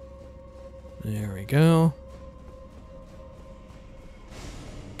 There we go.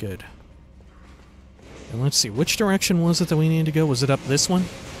 Good. And let's see, which direction was it that we needed to go? Was it up this one?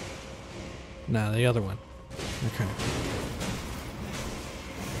 No, the other one. Okay.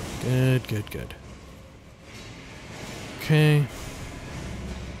 Good, good, good. Okay.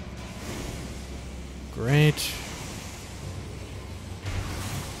 Great.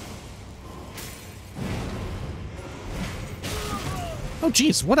 Oh,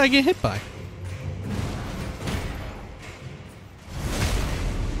 jeez, what'd I get hit by?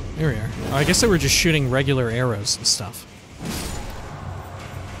 There we are. Oh, I guess they were just shooting regular arrows and stuff.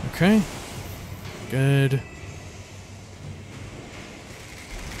 Okay. Good.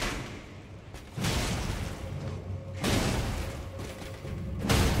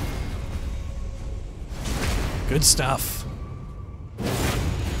 Good stuff.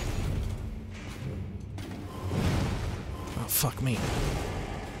 Oh, fuck me.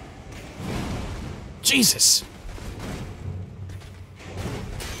 Jesus!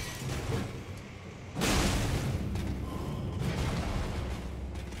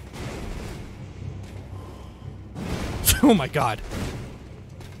 Oh my god.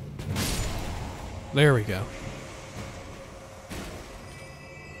 There we go.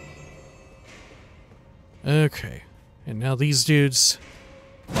 Okay. And now these dudes.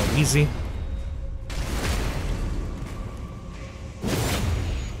 Quite easy.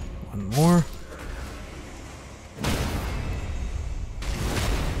 One more.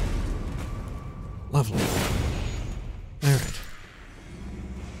 Lovely. Alright.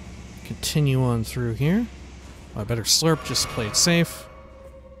 Continue on through here. I better slurp just to play it safe.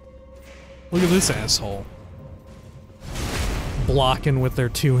 Look at this asshole. Blocking with their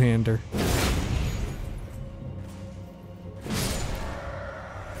two-hander.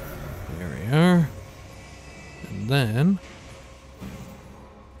 There we are. And then...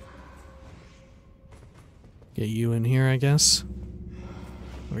 get you in here, I guess.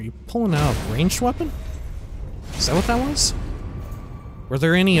 Are you pulling out a ranged weapon? Is that what that was? Were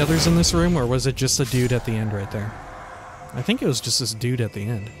there any others in this room, or was it just the dude at the end right there? I think it was just this dude at the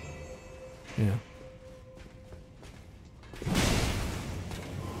end. Yeah.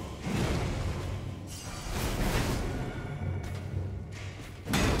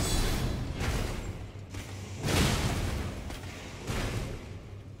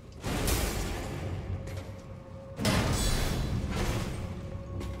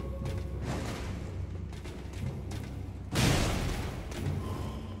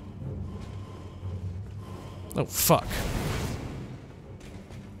 Oh, fuck.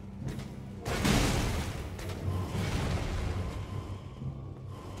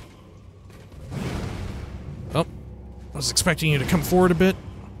 Oh, I was expecting you to come forward a bit.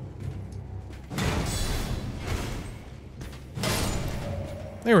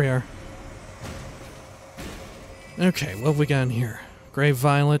 There we are. Okay, what have we got in here? Grave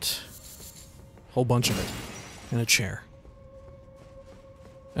Violet. Whole bunch of it. And a chair.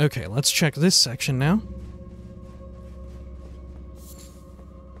 Okay, let's check this section now.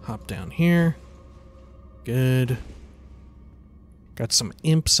 Hop down here. Good. Got some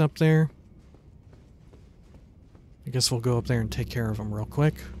imps up there. I guess we'll go up there and take care of them real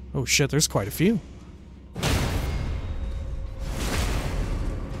quick. Oh shit, there's quite a few.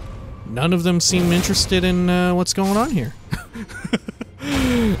 None of them seem interested in what's going on here.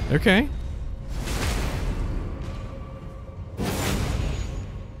 Okay.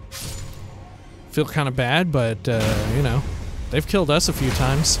 Feel kind of bad, but, you know, they've killed us a few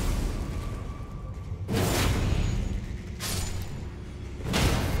times.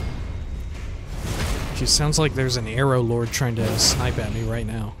 Gee, sounds like there's an arrow lord trying to snipe at me right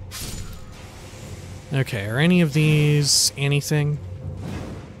now. Okay, are any of these anything?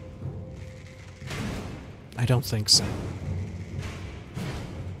 I don't think so.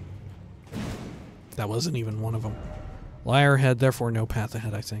 That wasn't even one of them. Liar ahead, therefore no path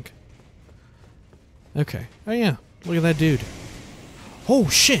ahead, I think. Okay. Oh yeah, look at that dude. Oh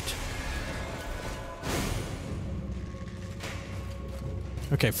shit!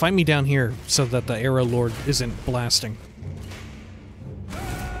 Okay, fight me down here so that the arrow lord isn't blasting.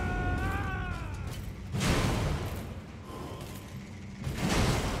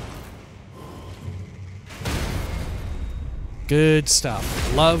 Good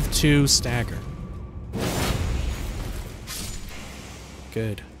stuff. Love to stagger.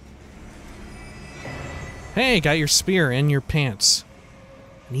 Good. Hey, got your spear in your pants.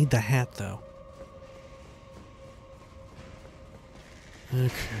 Need the hat, though.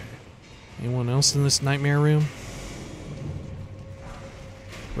 Okay. Anyone else in this nightmare room?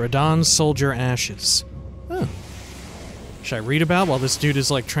 Radahn's soldier ashes. Oh. Should I read about while this dude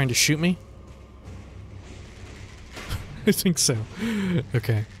is, like, trying to shoot me? I think so.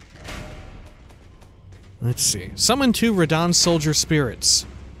 Okay. Let's see. Summon 2 Radahn soldier spirits.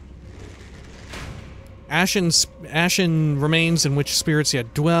 Ashen remains in which spirits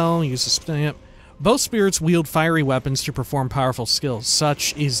yet dwell. Use a Both spirits wield fiery weapons to perform powerful skills.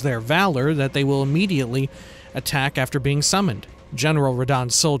 Such is their valor that they will immediately attack after being summoned. General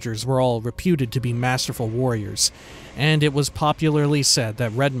Radahn's soldiers were all reputed to be masterful warriors, and it was popularly said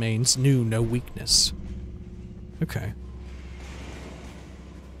that Redmanes knew no weakness. Okay.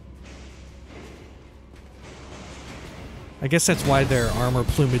 I guess that's why their armor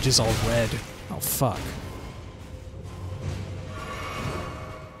plumage is all red. Oh, fuck.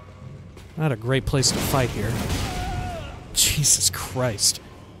 Not a great place to fight here. Jesus Christ.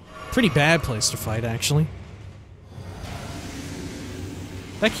 Pretty bad place to fight, actually.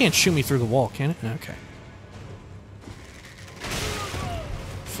 That can't shoot me through the wall, can it? Okay.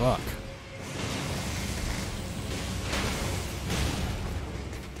 Fuck.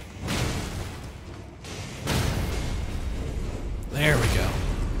 There we go.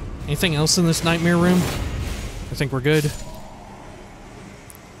 Anything else in this nightmare room? I think we're good.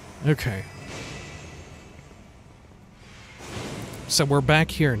 Okay. So we're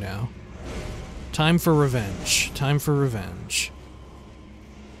back here now. Time for revenge. Time for revenge.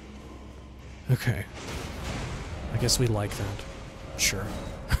 Okay. I guess we like that. Sure.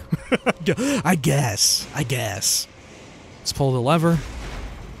 I guess. Let's pull the lever.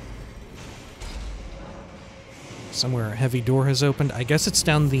 Somewhere a heavy door has opened. I guess it's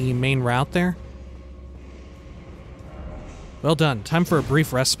down the main route there. Well done. Time for a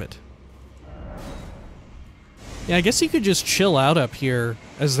brief respite. Yeah, I guess you could just chill out up here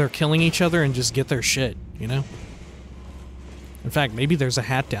as they're killing each other and just get their shit, you know? In fact, maybe there's a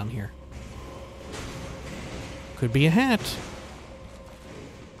hat down here. Could be a hat.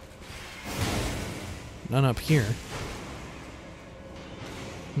 None up here.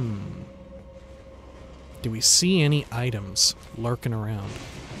 Do we see any items lurking around?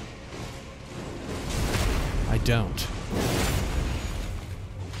 I don't.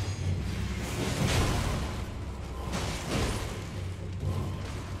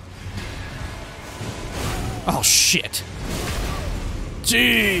 Oh, shit.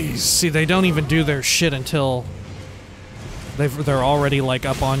 Jeez. See, they don't even do their shit until they're already, like,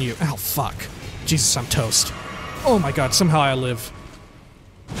 up on you. Oh, fuck. Jesus, I'm toast. Oh my god, somehow I live.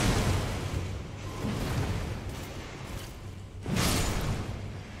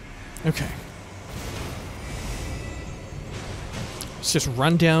 Okay. Let's just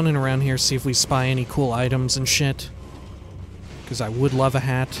run down and around here, see if we spy any cool items and shit. Because I would love a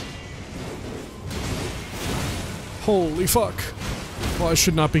hat. Holy fuck. Well, I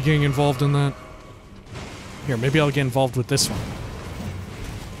should not be getting involved in that. Here, maybe I'll get involved with this one.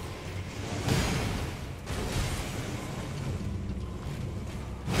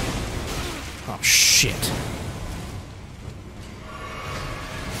 Oh, shit.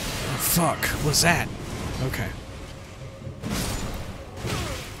 Oh, fuck. What's that? Okay.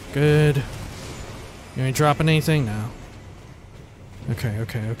 Good. You ain't dropping anything? No. Okay.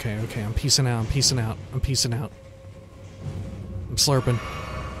 I'm peacing out. I'm slurping.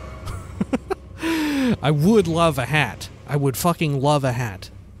 I would love a hat. I would fucking love a hat.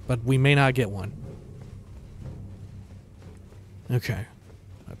 But we may not get one. Okay.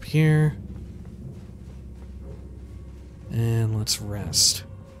 Up here. And let's rest.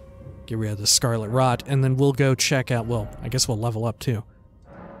 Get rid of the Scarlet Rot, and then we'll go check out, well, I guess we'll level up too.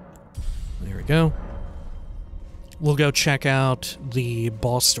 There we go. We'll go check out the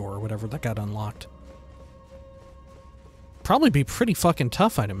boss store or whatever that got unlocked. Probably be pretty fucking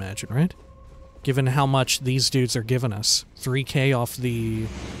tough, I'd imagine, right? Given how much these dudes are giving us. 3k off the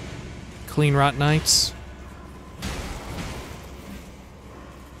Clean Rot Knights.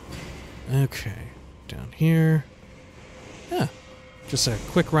 Okay. Down here. Yeah. Just a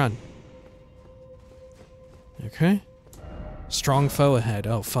quick run. Okay. Strong foe ahead.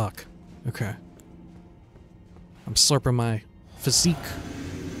 Oh, fuck. Okay. I'm slurping my physique.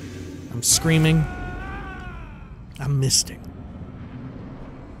 I'm screaming. I'm misting.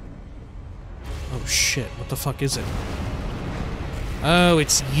 Oh shit, what the fuck is it? Oh,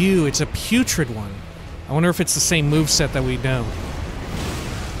 it's you. It's a putrid one. I wonder if it's the same moveset that we know.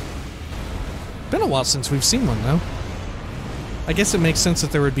 Been a while since we've seen one, though. I guess it makes sense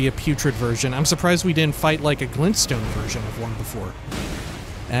that there would be a putrid version. I'm surprised we didn't fight like a glintstone version of one before.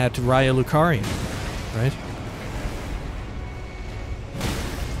 At Raya Lucaria, right?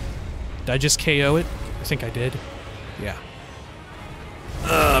 Did I just KO it? I think I did. Yeah.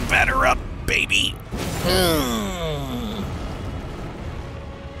 Batter up, baby!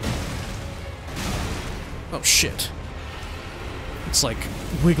 Oh, shit. It's like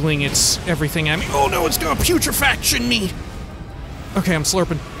wiggling its everything at me. Oh no, it's gonna putrefaction me! Okay, I'm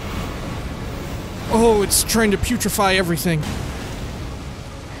slurping. Oh, it's trying to putrefy everything.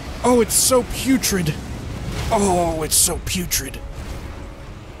 Oh, it's so putrid. Oh, it's so putrid.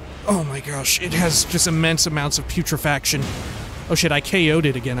 Oh my gosh, it has just immense amounts of putrefaction. Oh shit, I KO'd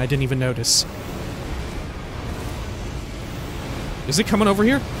it again, I didn't even notice. Is it coming over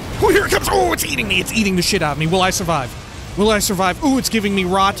here? Oh, here it comes! Oh, it's eating me! It's eating the shit out of me. Will I survive? Will I survive? Ooh, it's giving me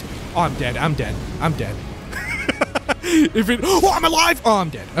rot. Oh, I'm dead. I'm dead. I'm dead. If it... Oh, I'm alive! Oh, I'm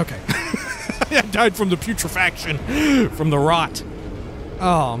dead. Okay. I died from the putrefaction. From the rot.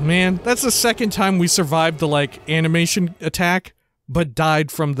 Oh, man. That's the second time we survived the, like, animation attack, but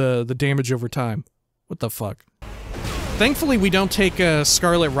died from the damage over time. What the fuck? Thankfully, we don't take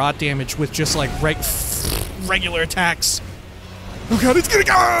Scarlet Rot damage with just, like, regular attacks. Oh god, it's gonna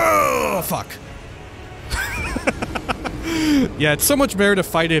go! Oh, fuck. Yeah, it's so much better to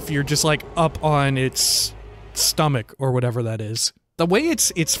fight if you're just, like, up on its stomach or whatever that is. The way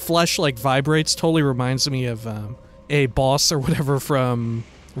its flesh, like, vibrates totally reminds me of, a boss or whatever from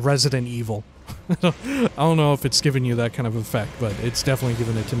Resident Evil. I don't know if it's giving you that kind of effect, but it's definitely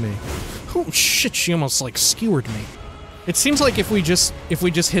giving it to me. Oh shit, she almost like skewered me. It seems like if we just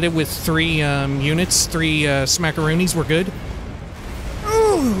hit it with 3 units, 3 smackaroonies, we're good.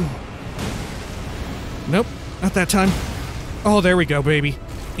 Ooh. Nope, not that time. Oh, there we go, baby.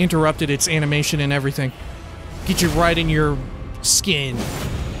 Interrupted its animation and everything. Get you right in your skin.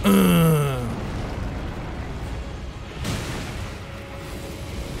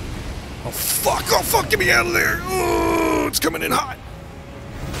 Oh fuck, get me out of there. Oh, it's coming in hot.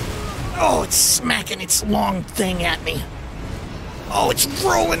 Oh, it's smacking its long thing at me. Oh, it's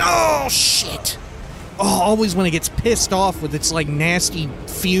rolling. Oh, shit. Oh, always when it gets pissed off with its, like, nasty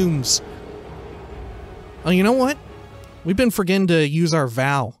fumes. Oh, you know what? We've been forgetting to use our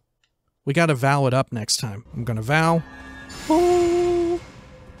vow. We gotta vow it up next time. I'm gonna vow. Oh.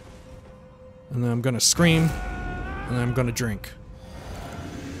 And then I'm gonna scream. And then I'm gonna drink.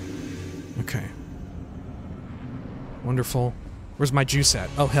 Okay. Wonderful. Where's my juice at?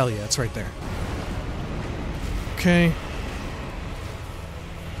 Oh, hell yeah, it's right there. Okay.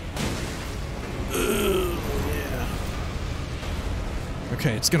 Yeah.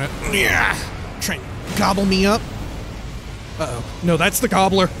 Okay, it's gonna try and gobble me up. Uh-oh. No, that's the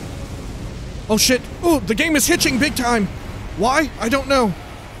gobbler. Oh shit. Oh, the game is hitching big time. Why? I don't know.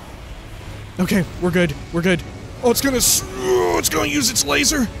 Okay, we're good. We're good. Oh, it's gonna use its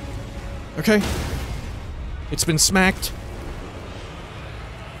laser. Okay. It's been smacked.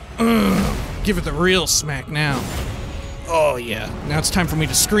 Give it the real smack now. Oh yeah. Now it's time for me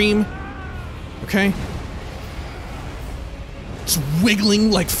to scream. Okay. It's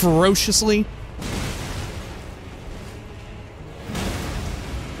wiggling like ferociously.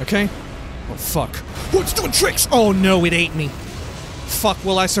 Okay. Oh fuck. Oh, it's doing tricks! Oh no, it ate me. Fuck,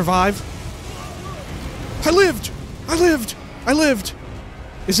 will I survive? I lived! I lived! I lived!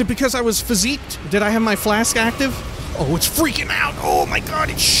 Is it because I was physiqued? Did I have my flask active? Oh, it's freaking out! Oh my god,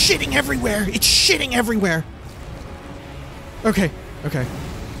 it's shitting everywhere! It's shitting everywhere! Okay, okay.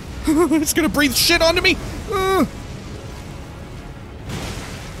 It's gonna breathe shit onto me!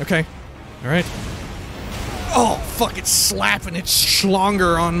 Okay. Alright. Oh, fuck, it's slapping its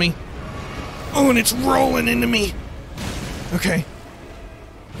schlonger on me. Oh, and it's rolling into me. Okay.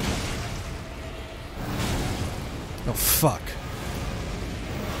 Oh, fuck.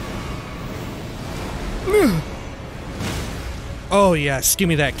 Oh, yes, give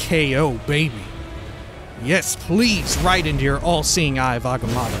me that KO, baby. Yes, please, right into your all-seeing eye of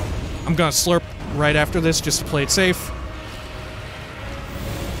Agamotto. I'm gonna slurp right after this just to play it safe.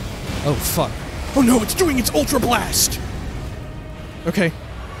 Oh, fuck. Oh no, it's doing its Ultra Blast! Okay.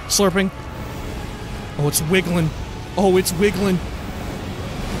 Slurping. Oh, it's wiggling. Oh, it's wiggling.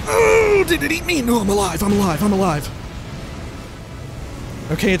 Oh, did it eat me? No, I'm alive, I'm alive, I'm alive.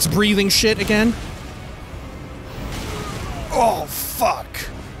 Okay, it's breathing shit again. Oh, fuck.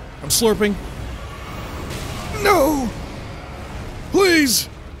 I'm slurping. No! Please!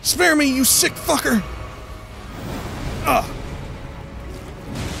 Spare me, you sick fucker! Ugh.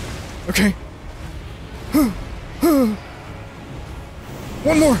 Okay.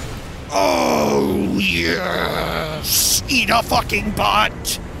 One more! Oh, yes! Eat a fucking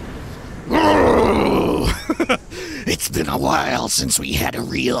butt! Oh. It's been a while since we had a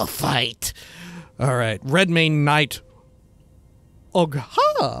real fight. Alright, Redmane Knight.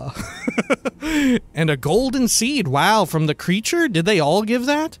 Ogha! And a golden seed. Wow, from the creature? Did they all give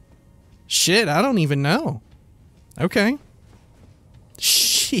that? Shit, I don't even know. Okay.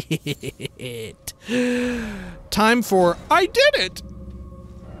 Shit. Time for I did it!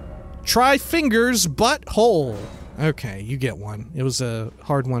 Try fingers, butthole. Okay, you get one. It was a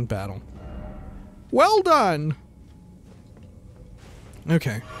hard-won battle. Well done!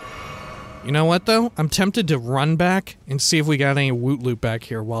 Okay. You know what, though? I'm tempted to run back and see if we got any woot loot back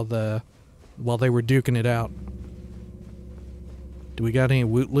here while they were duking it out. Do we got any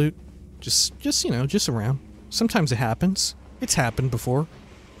woot loot? Just you know, just around. Sometimes it happens. It's happened before.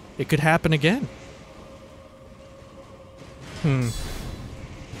 It could happen again.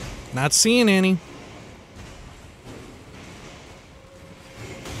 Not seeing any.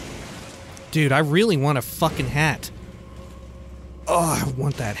 Dude, I really want a fucking hat. Oh, I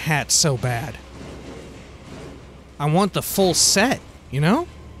want that hat so bad. I want the full set, you know?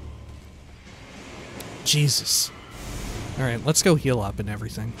 Jesus. Alright, let's go heal up and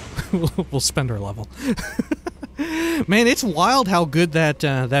everything. We'll spend our level. Man, it's wild how good that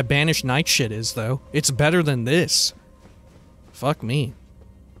that Banished Knight shit is, though. It's better than this. Fuck me.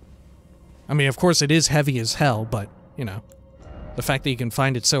 I mean, of course it is heavy as hell, but, you know. The fact that you can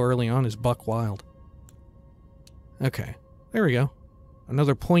find it so early on is buck wild. Okay, there we go.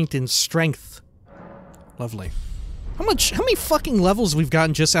 Another point in strength. Lovely. How many fucking levels we've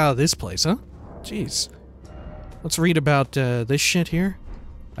gotten just out of this place, huh? Jeez. Let's read about this shit here.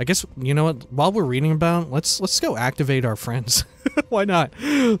 I guess, you know what, while we're reading about it, let's go activate our friends. Why not?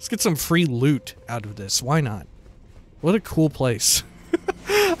 Let's get some free loot out of this. Why not? What a cool place.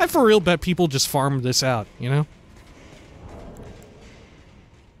 I for real bet people just farm this out, you know?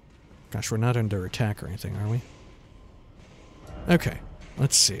 Gosh, we're not under attack or anything, are we? Okay,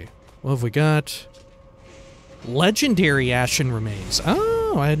 let's see. What have we got? Legendary Ashen Remains.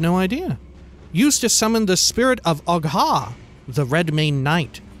 Oh, I had no idea. Used to summon the spirit of Ogha, the Redmane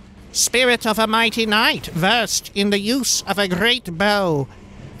Knight. Spirit of a mighty knight, versed in the use of a great bow.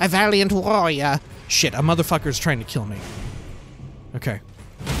 A valiant warrior. Shit, a motherfucker's trying to kill me. Okay.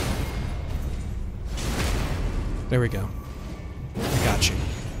 There we go. I got you.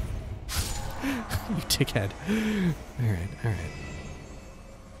 You dickhead. Alright, alright.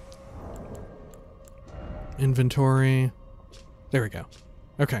 Inventory. There we go.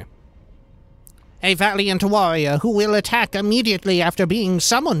 Okay. A valiant warrior who will attack immediately after being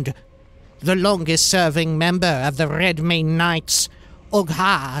summoned. The longest-serving member of the Redmane Knights,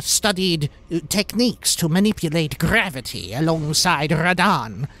 Ogha studied techniques to manipulate gravity alongside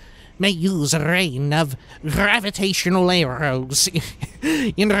Radahn. May use a rain of gravitational arrows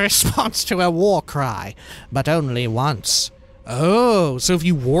in response to a war cry, but only once. Oh, so if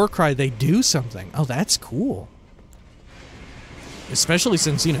you war cry, they do something. Oh, that's cool. Especially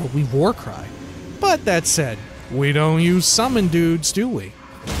since, you know, we war cry. But that said, we don't use summon dudes, do we?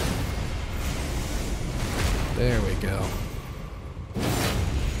 There we go.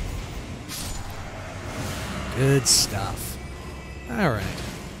 Good stuff. Alright.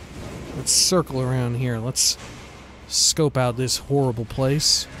 Let's circle around here. Let's scope out this horrible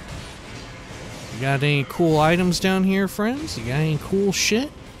place. You got any cool items down here, friends? You got any cool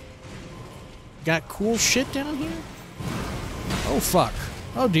shit? Got cool shit down here? Oh, fuck.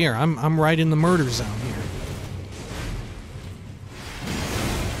 Oh, dear. I'm right in the murder zone here.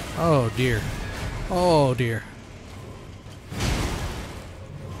 Oh, dear. Oh, dear.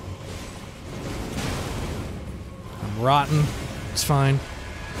 I'm rotten. It's fine.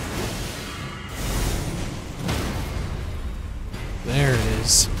 There it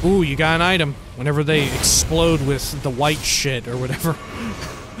is. Ooh, you got an item. Whenever they explode with the white shit or whatever.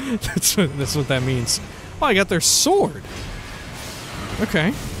 that's what that means. Oh, I got their sword.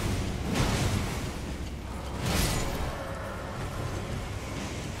 Okay.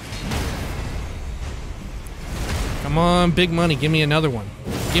 Come on, big money. Give me another one.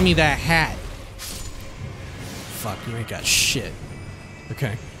 Give me that hat. Fuck, you ain't got shit.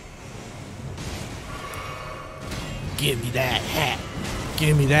 Okay. Give me that hat.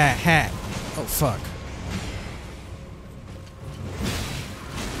 Give me that hat. Oh, fuck.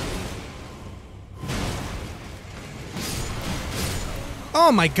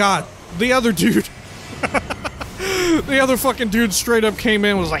 Oh my god. The other dude. The other fucking dude straight up came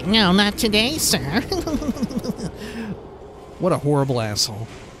in and was like, No, not today, sir. what a horrible asshole.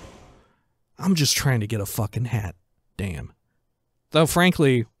 I'm just trying to get a fucking hat. Damn. Though,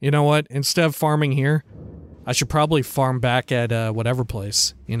 frankly, you know what? Instead of farming here, I should probably farm back at whatever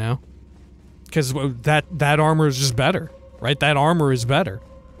place, you know? Because that armor is just better, right? That armor is better.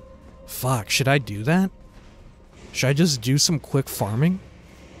 Fuck, should I do that? Should I just do some quick farming?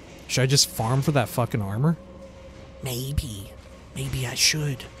 Should I just farm for that fucking armor? Maybe. Maybe I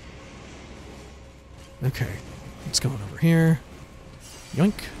should. Okay, let's go on over here.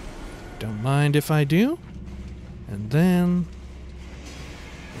 Yoink. Don't mind if I do. And then...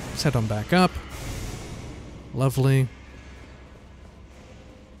 let's head on back up. Lovely.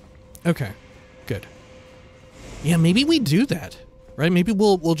 Okay, good. Yeah, maybe we do that, right? Maybe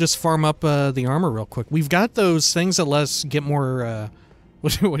we'll just farm up the armor real quick. We've got those things that let us get more,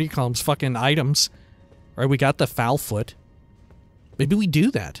 what do you call them? Fucking items. Right, we got the foul foot. Maybe we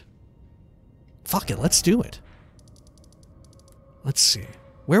do that. Fuck it, let's do it. Let's see.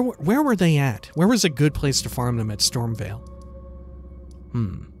 Where were they at? Where was a good place to farm them at Stormvale?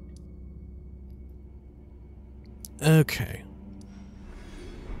 Okay.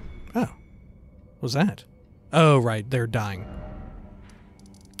 Oh. What was that? Oh, right, they're dying.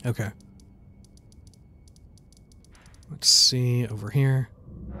 Okay. Let's see, over here.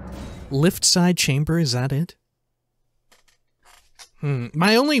 Lift side chamber, is that it?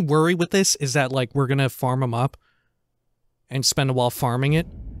 My only worry with this is that, like, we're gonna farm them up and spend a while farming it,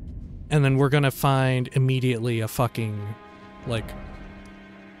 and then we're gonna find immediately a fucking, like,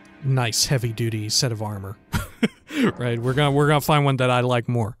 nice heavy-duty set of armor. Right, we're gonna find one that I like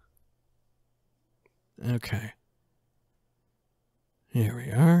more. Okay. Here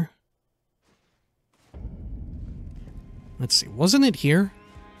we are. Let's see, wasn't it here?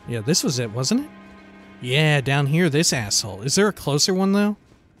 Yeah, this was it, wasn't it? Yeah, down here, this asshole. Is there a closer one, though?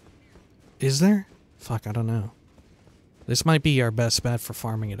 Is there? Fuck, I don't know. This might be our best bet for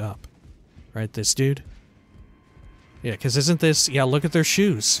farming it up. Right, this dude? Yeah, because isn't this... Yeah, look at their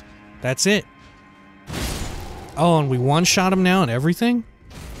shoes. That's it. Oh, and we one-shot him now and everything?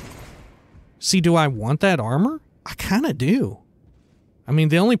 See, do I want that armor? I kind of do. I mean,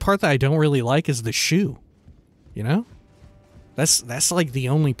 the only part that I don't really like is the shoe. You know? That's like the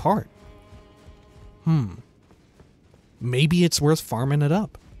only part. Maybe it's worth farming it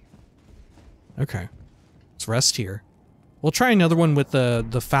up. Okay. Let's rest here. We'll try another one with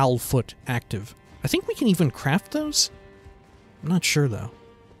the foul foot active. I think we can even craft those? I'm not sure, though.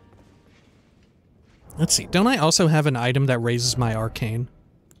 Let's see. Don't I also have an item that raises my arcane?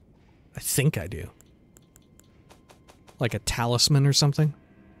 I think I do. Like a talisman or something?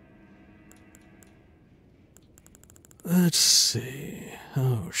 Let's see.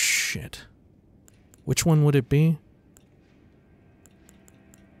 Oh, shit. Which one would it be?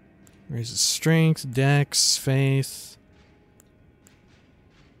 Raises strength, dex, faith.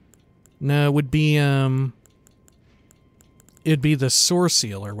 No, it would be, it'd be the Sore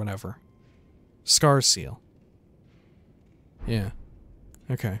Seal or whatever. Scar Seal. Yeah.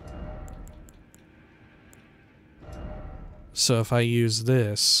 Okay. So if I use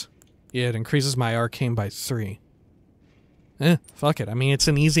this, yeah, it increases my arcane by 3. Fuck it. I mean, it's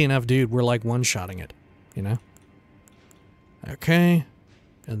an easy enough dude. We're like one-shotting it, you know? Okay.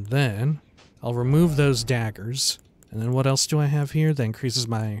 And then I'll remove those daggers. And then what else do I have here that increases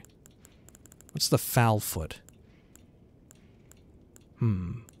my... What's the foul foot?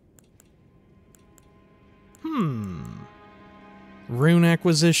 Rune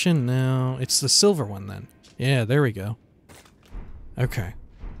acquisition? No, it's the silver one then. Yeah, there we go. Okay.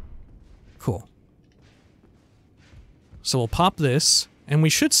 Cool. So we'll pop this, and we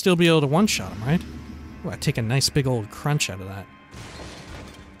should still be able to one-shot him, right? Ooh, I take a nice big old crunch out of that.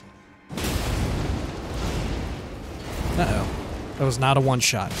 Uh-oh. That was not a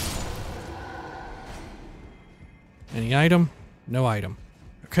one-shot. Any item? No item.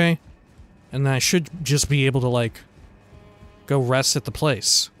 Okay. And then I should just be able to, like, go rest at the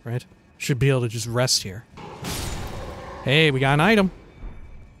place, right? Should be able to just rest here. Hey, we got an item.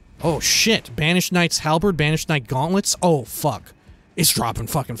 Oh, shit. Banished Knight's Halberd, Banished Knight Gauntlets. Oh, fuck. It's dropping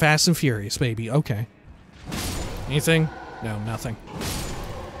fucking fast and furious, baby. Okay. Anything? No, nothing.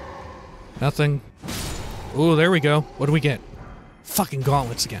 Nothing. Ooh, there we go. What do we get? Fucking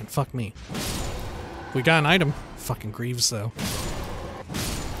gauntlets again. Fuck me. We got an item. Fucking Greaves, though.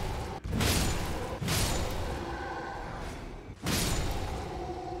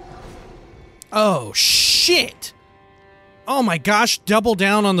 Oh, shit! Oh my gosh, double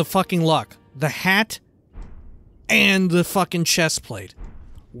down on the fucking luck. The hat and the fucking chest plate.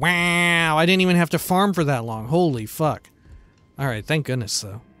 Wow, I didn't even have to farm for that long. Holy fuck. Alright, thank goodness,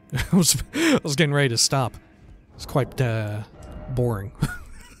 though. I was getting ready to stop. It's quite, boring.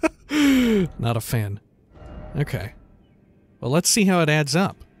 Not a fan. Okay. Well, let's see how it adds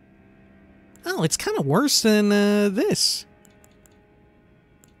up. Oh, it's kind of worse than, this.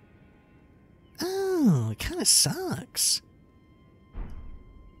 Oh, it kind of sucks.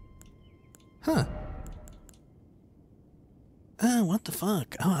 Huh. Oh, what the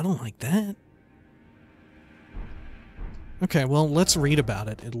fuck? Oh, I don't like that. Okay, well, let's read about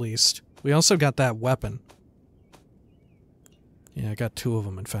it, at least. We also got that weapon. Yeah, I got 2 of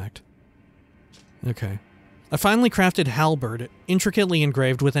them, in fact. Okay. A finely crafted halberd, intricately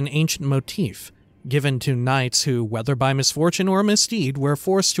engraved with an ancient motif, given to knights who, whether by misfortune or misdeed, were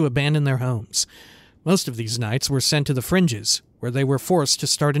forced to abandon their homes. Most of these knights were sent to the fringes, where they were forced to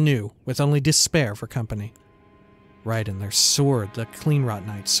start anew, with only despair for company. Right, and their sword, the Cleanrot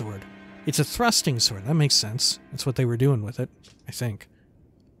Knight's sword. It's a thrusting sword, that makes sense. That's what they were doing with it, I think.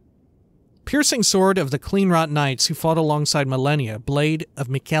 Piercing sword of the Cleanrot Knights who fought alongside Millennia, Blade of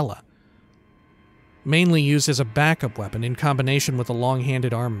Miquella. Mainly used as a backup weapon in combination with a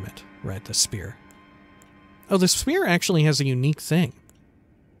long-handed armament. Right, the spear. Oh, the spear actually has a unique thing.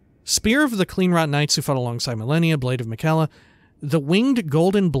 Spear of the Cleanrot Knights who fought alongside Millennia, Blade of Miquella. The winged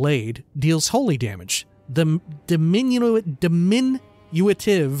golden blade deals holy damage. The diminutive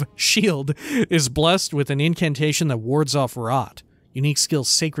shield is blessed with an incantation that wards off rot. Unique skill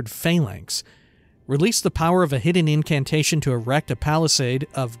Sacred Phalanx. Release the power of a hidden incantation to erect a palisade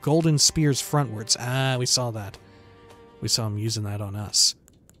of golden spears frontwards. Ah, we saw that. We saw him using that on us.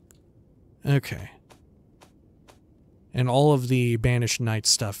 Okay. And all of the Banished Knight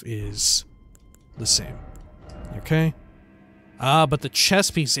stuff is the same. Okay? Ah, but the chess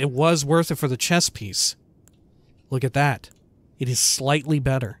piece, it was worth it for the chess piece. Look at that. It is slightly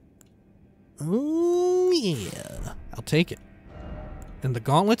better. Oh, yeah. I'll take it. And the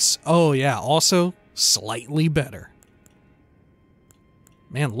gauntlets? Oh, yeah. Also, slightly better.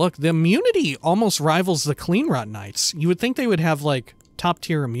 Man, look. The immunity almost rivals the Clean Rot Knights. You would think they would have, like,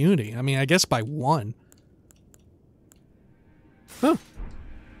 top-tier immunity. I mean, I guess by 1. Huh.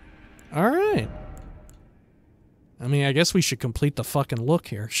 Alright. I mean, I guess we should complete the fucking look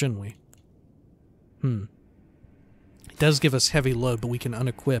here, shouldn't we? It does give us heavy load, but we can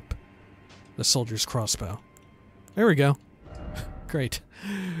unequip the soldier's crossbow. There we go. Great.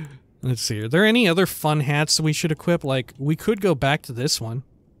 Let's see. Are there any other fun hats that we should equip? Like, we could go back to this one.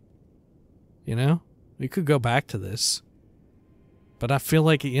 You know? We could go back to this. But I feel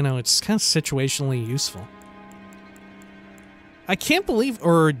like, you know, it's kind of situationally useful. I can't believe...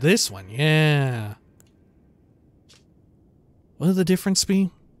 Or this one. Yeah. What would the difference be?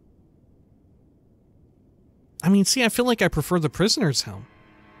 I mean, see, I feel like I prefer the prisoner's helm.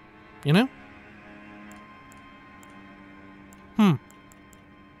 You know?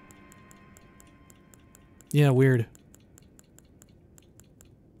 Yeah, weird.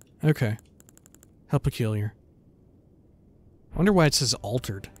 Okay. How peculiar. I wonder why it says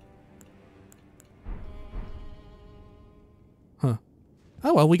altered. Huh.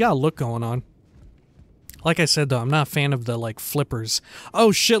 Oh, well, we got a look going on. Like I said, though, I'm not a fan of the, like, flippers.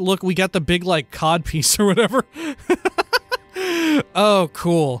 Oh, shit, look, we got the big, like, cod piece or whatever. Oh,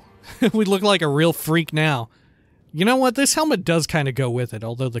 cool. We look like a real freak now. You know what? This helmet does kind of go with it,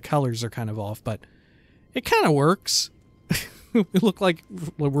 although the colors are kind of off, but it kind of works. We look like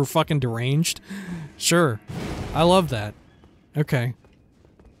we're fucking deranged. Sure. I love that. Okay.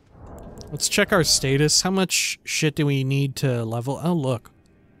 Let's check our status. How much shit do we need to level? Oh, look.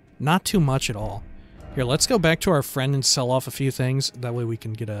 Not too much at all. Here, let's go back to our friend and sell off a few things. That way we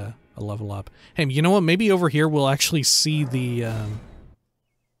can get a level up. Hey, you know what? Maybe over here we'll actually see the,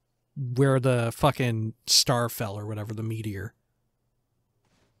 where the fucking star fell or whatever, the meteor.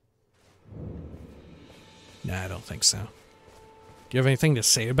 Nah, I don't think so. Do you have anything to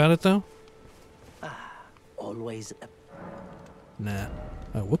say about it, though? Always. Nah.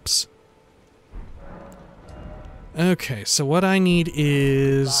 Oh, whoops. Okay, so what I need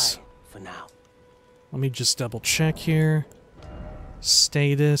is... Bye for now. Let me just double check here.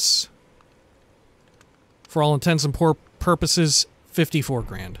 Status. For all intents and purposes, 54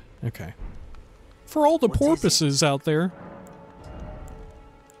 grand. Okay. For all the porpoises out there.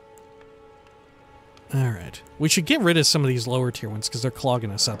 Alright. We should get rid of some of these lower tier ones because they're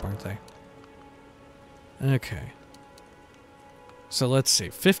clogging us up, aren't they? Okay. So let's see.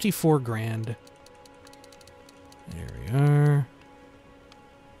 54 grand. There we are.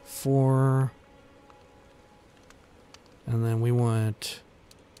 4. And then we want...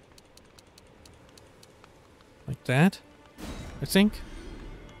 like that, I think.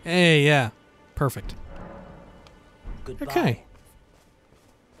 Hey, yeah. Perfect. Goodbye. Okay.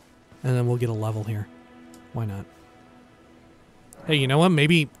 And then we'll get a level here. Why not? Hey, you know what?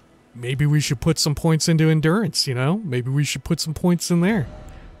 Maybe we should put some points into endurance, you know? Maybe we should put some points in there.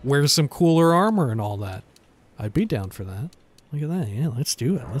 Wear some cooler armor and all that. I'd be down for that. Look at that. Yeah, let's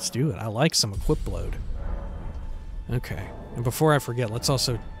do it. Let's do it. I like some equip load. Okay. And before I forget, let's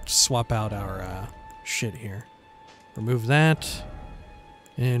also swap out our shit here. Remove that.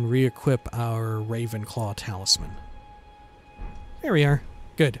 And re-equip our Ravenclaw talisman. There we are.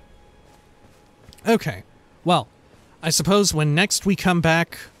 Good. Okay. Well, I suppose when next we come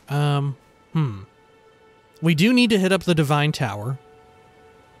back, we do need to hit up the Divine Tower.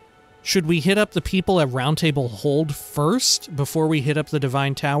 Should we hit up the people at Round Table Hold first before we hit up the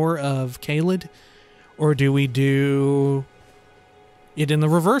Divine Tower of Caelid? Or do we do it in the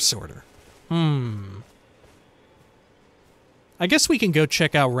reverse order? I guess we can go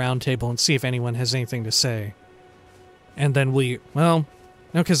check out Round Table and see if anyone has anything to say. And then well,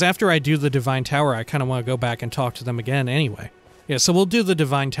 no, because after I do the Divine Tower, I kind of want to go back and talk to them again anyway. Yeah, so we'll do the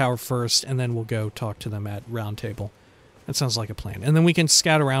Divine Tower first, and then we'll go talk to them at Round Table. That sounds like a plan. And then we can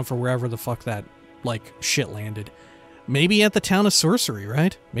scout around for wherever the fuck that, like, shit landed. Maybe at the Town of Sorcery,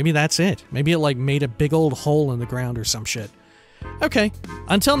 right? Maybe that's it. Maybe it, like, made a big old hole in the ground or some shit. Okay,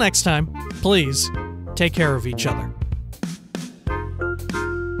 until next time, please, take care of each other.